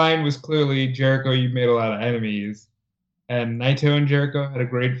the line was clearly, Jericho, you've made a lot of enemies. And Naito and Jericho had a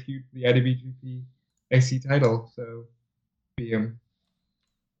great feud for the IWGP IC title, so be him.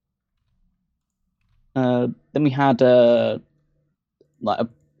 Then we had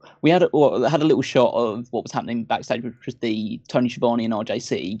we had a little shot of what was happening backstage, which was the Tony Schiavone and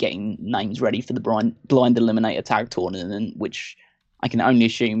RJC getting names ready for the blind eliminator tag tournament, which I can only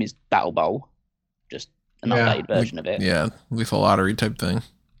assume is Battle Bowl, just an updated version of it. Yeah, lethal lottery type thing.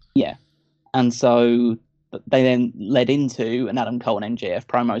 Yeah, and so they then led into an Adam Cole and MJF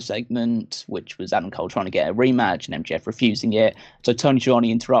promo segment, which was Adam Cole trying to get a rematch and MJF refusing it. So Tony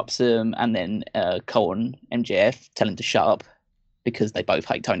Schiavone interrupts him, and then Cole and MJF tell him to shut up because they both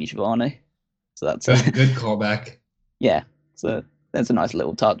hate Tony Schiavone. So that's a good callback. Yeah, so that's a nice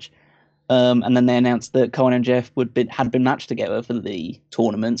little touch. And then they announced that Cole and MJF had been matched together for the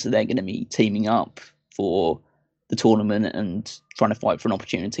tournament, so they're going to be teaming up for the tournament and trying to fight for an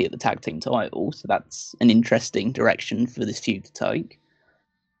opportunity at the tag team title. So that's an interesting direction for this feud to take.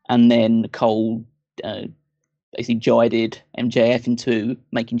 And then Cole basically guided MJF into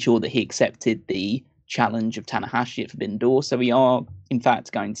making sure that he accepted the challenge of Tanahashi at Forbidden Door. So we are, in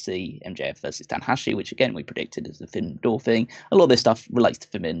fact, going to see MJF versus Tanahashi, which again we predicted as the Forbidden Door thing. A lot of this stuff relates to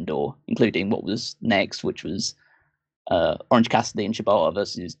Forbidden Door, including what was next, which was Orange Cassidy and Shibata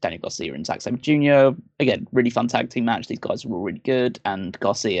versus Daniel Garcia and Zack Sabre Jr. Again, really fun tag team match. These guys were all really good, and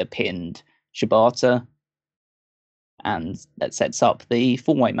Garcia pinned Shibata, and that sets up the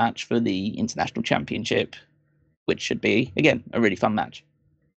four-way match for the International Championship, which should be, again, a really fun match.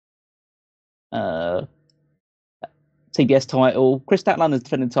 TBS title. Chris Statlander has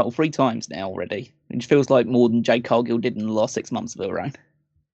defended the title 3 times now already, which feels like more than Jade Cargill did in the last 6 months of her reign.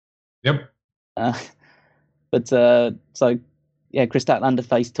 Yep. So yeah, Chris Statlander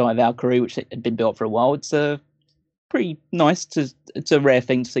faced Ty Valkyrie, which had been built for a while. It's pretty nice it's a rare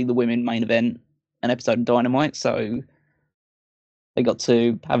thing to see the women main event an episode of Dynamite, so they got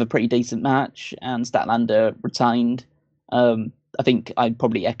to have a pretty decent match, and Statlander retained. I think I'd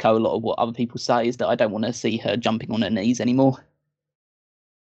probably echo a lot of what other people say, is that I don't want to see her jumping on her knees anymore.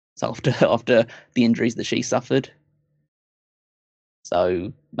 So after the injuries that she suffered.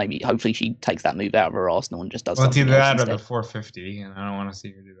 So hopefully she takes that move out of her arsenal and just does something else. Well, it's either that instead. or the 450, and I don't want to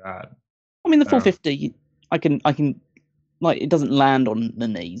see her do that. I mean, the 450, I can it doesn't land on the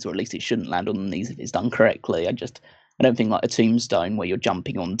knees, or at least it shouldn't land on the knees if it's done correctly. I don't think like a tombstone where you're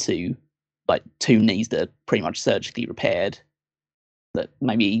jumping onto like 2 knees that are pretty much surgically repaired, that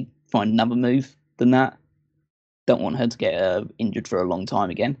maybe find another move than that. Don't want her to get injured for a long time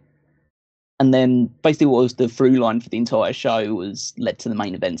again. And then basically what was the through line for the entire show was led to the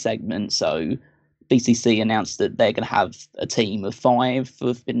main event segment. So BCC announced that they're going to have a team of 5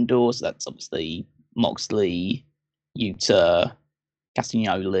 for Forbidden Door. So that's obviously Moxley, Yuta,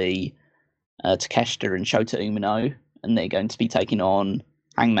 Castagnoli, Takeshita, and Shota Umino. And they're going to be taking on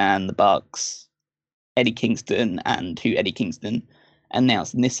Hangman, the Bucks, Eddie Kingston, and who Eddie Kingston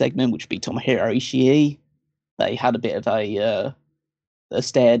announced in this segment, which would be Tomohiro Ishii. They had a bit of a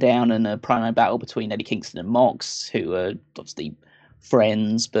stare down and a promo battle between Eddie Kingston and Mox, who are obviously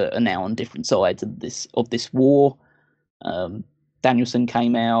friends but are now on different sides of this war. Danielson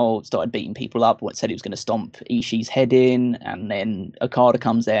came out, started beating people up, said he was going to stomp Ishii's head in, and then Okada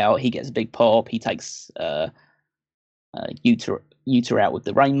comes out, he gets a big pop, he takes Yuta out with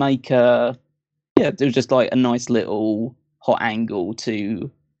the Rainmaker. Yeah, it was just like a nice little hot angle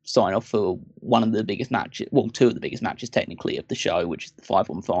to sign off for one of the biggest matches, well, 2 of the biggest matches technically of the show, which is the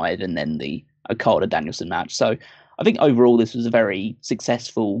 5-on-5 and then the Okada Danielson match. So I think overall this was a very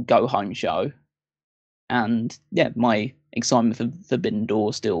successful go home show, and yeah, my excitement for Forbidden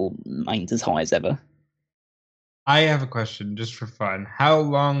Door still remains as high as ever. I have a question just for fun. How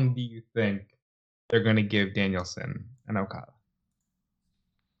long do you think they're going to give Danielson and Okada?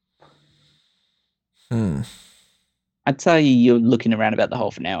 I'd say you're looking around about the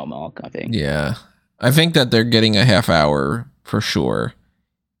half an hour mark, I think. Yeah. I think that they're getting a half hour for sure.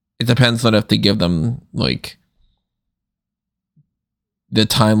 It depends on if they give them, like, the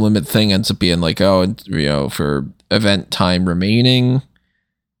time limit thing ends up being like, for event time remaining,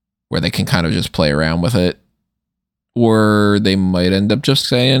 where they can kind of just play around with it. Or they might end up just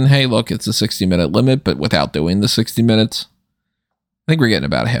saying, hey, look, it's a 60-minute limit, but without doing the 60 minutes. I think we're getting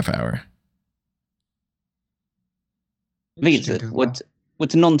about a half hour. I think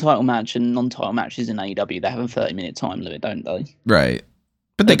it's a non-title match, and non-title matches in AEW, they have a 30-minute time limit, don't they? Right.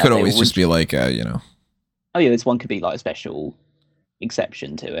 But they could always just be like, Oh yeah, this one could be like a special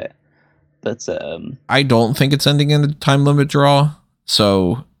exception to it. But I don't think it's ending in a time limit draw,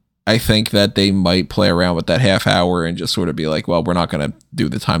 so I think that they might play around with that half hour and just sort of be like, well, we're not going to do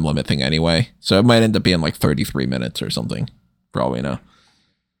the time limit thing anyway. So it might end up being like 33 minutes or something, for all we know.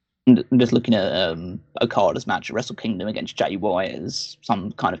 I'm just looking at Okada's match at Wrestle Kingdom against Jay White as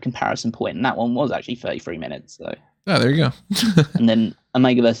some kind of comparison point, and that one was actually 33 minutes. So Oh, there you go. And then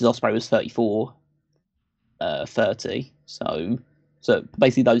Omega versus Ospreay was 34-30. So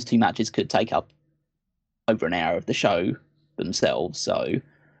basically those two matches could take up over an hour of the show themselves. So,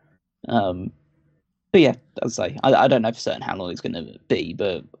 but yeah, as I say, I don't know for certain how long it's going to be,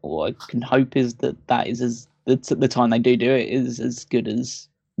 but all I can hope is that is as the time they do it is as good as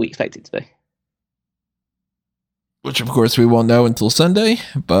we expect it to be. Which, of course, we won't know until Sunday,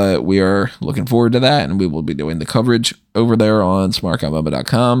 but we are looking forward to that, and we will be doing the coverage over there on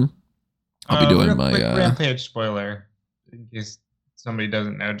smartcommomo.com. I'll be doing my quick Rampage spoiler, in case somebody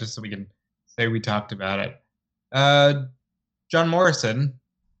doesn't know, just so we can say we talked about it. John Morrison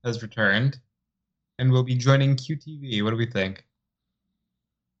has returned and will be joining QTV. What do we think?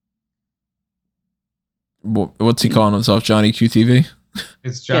 What's he calling himself? Johnny QTV?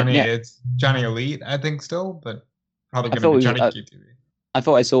 It's Johnny. Yeah. It's Johnny Elite, I think, still, but probably going to be Johnny QTV. I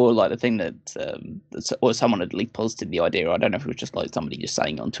thought I saw like the thing that or someone had leaked positive the idea. I don't know if it was just like somebody just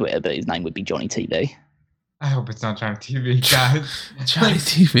saying on Twitter, but his name would be Johnny TV. I hope it's not Johnny TV, guys. Johnny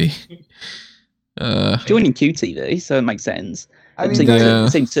TV. Joining QTV, so it makes sense.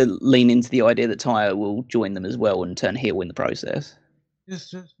 It seems to lean into the idea that Tyre will join them as well and turn heel in the process.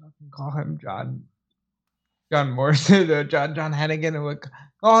 Just fucking call him John Morrison or John Hennigan, and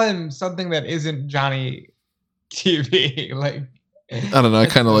call him something that isn't Johnny TV. Like, I don't know. I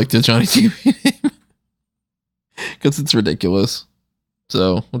kind of like the Johnny TV name because it's ridiculous.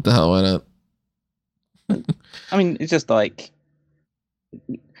 So what the hell? Why not? I mean, it's just like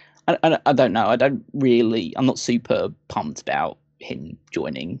I don't know. I'm not super pumped about him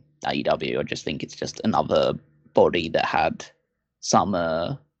joining AEW. I just think it's just another body that had some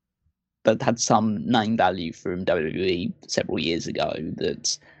name value from WWE several years ago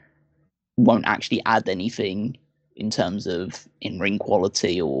that won't actually add anything in terms of in-ring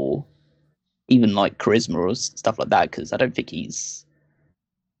quality or even like charisma or stuff like that, because I don't think he's...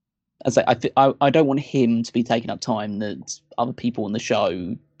 I don't want him to be taking up time that other people on the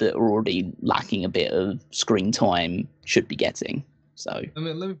show that are already lacking a bit of screen time should be getting. So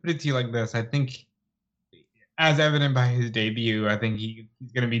let me put it to you like this. I think, as evident by his debut, I think he's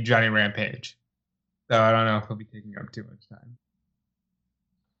going to be Johnny Rampage. So I don't know if he'll be taking up too much time.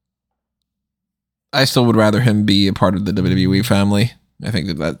 I still would rather him be a part of the WWE family. I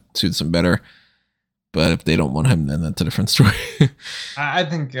think that suits him better. But if they don't want him, then that's a different story. I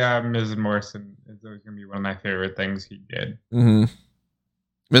think Miz and Morrison is always going to be one of my favorite things he did. Mm-hmm.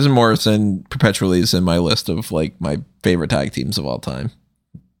 Miz and Morrison perpetually is in my list of like my favorite tag teams of all time.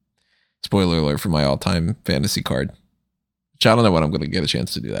 Spoiler alert for my all-time fantasy card. Which I don't know when I'm going to get a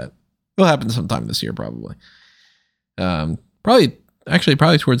chance to do that. It'll happen sometime this year, probably. Probably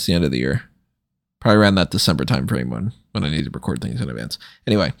towards the end of the year. Probably around that December time frame when I need to record things in advance.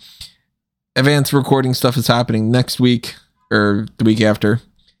 Anyway, advanced recording stuff is happening next week or the week after.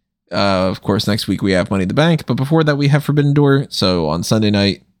 Of course, next week we have Money in the Bank, but before that we have Forbidden Door. So on Sunday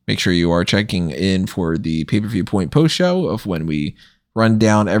night, make sure you are checking in for the pay-per-view point post show of when we run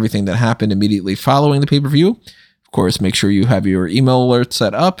down everything that happened immediately following the pay-per-view. Of course, make sure you have your email alerts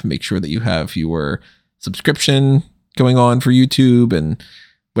set up. Make sure that you have your subscription going on for YouTube and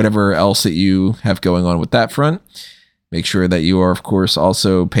whatever else that you have going on with that front. Make sure that you are, of course,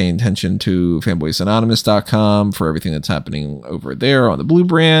 also paying attention to fanboysanonymous.com for everything that's happening over there on the Blue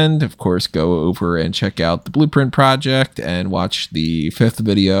brand. Of course, go over and check out the Blueprint Project and watch the 5th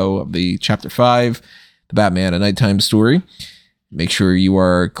video of the Chapter 5, the Batman A Nighttime Story. Make sure you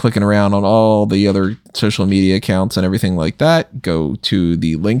are clicking around on all the other social media accounts and everything like that. Go to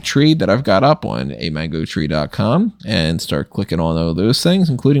the link tree that I've got up on amangotree.com and start clicking on all those things,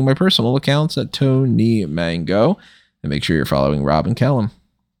 including my personal accounts at Tony Mango. And make sure you're following Rob and Callum.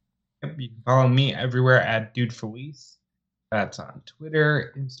 Yep, you can follow me everywhere at Dude Felice. That's on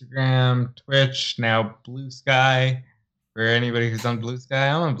Twitter, Instagram, Twitch, now Blue Sky. For anybody who's on Blue Sky,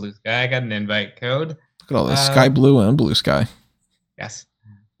 I'm on Blue Sky. I got an invite code. Look at all this Sky Blue and Blue Sky. Yes.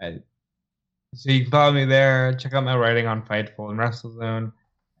 So you can follow me there. Check out my writing on Fightful and WrestleZone.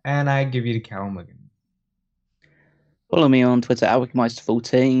 And I give you to Callum again. Follow me on Twitter at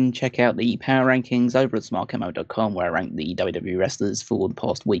Wikimeister14. Check out the power rankings over at smartcamo.com, where I rank the WWE wrestlers for the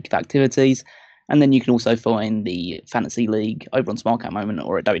past week of activities. And then you can also find the Fantasy League over on SmartCamo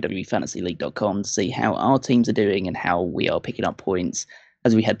or at wwefantasyleague.com to see how our teams are doing and how we are picking up points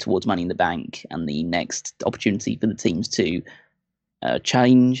as we head towards Money in the Bank and the next opportunity for the teams to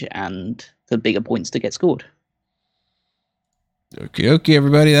change and for bigger points to get scored. Okay,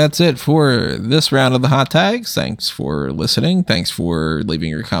 everybody. That's it for this round of the hot tags. Thanks for listening. Thanks for leaving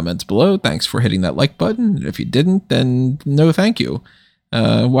your comments below. Thanks for hitting that like button. If you didn't, then no thank you.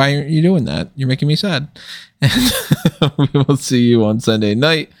 Why aren't you doing that? You're making me sad. And we will see you on Sunday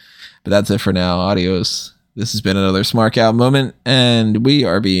night. But that's it for now. Adios. This has been another Smart Cow moment, and we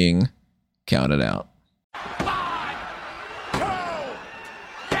are being counted out.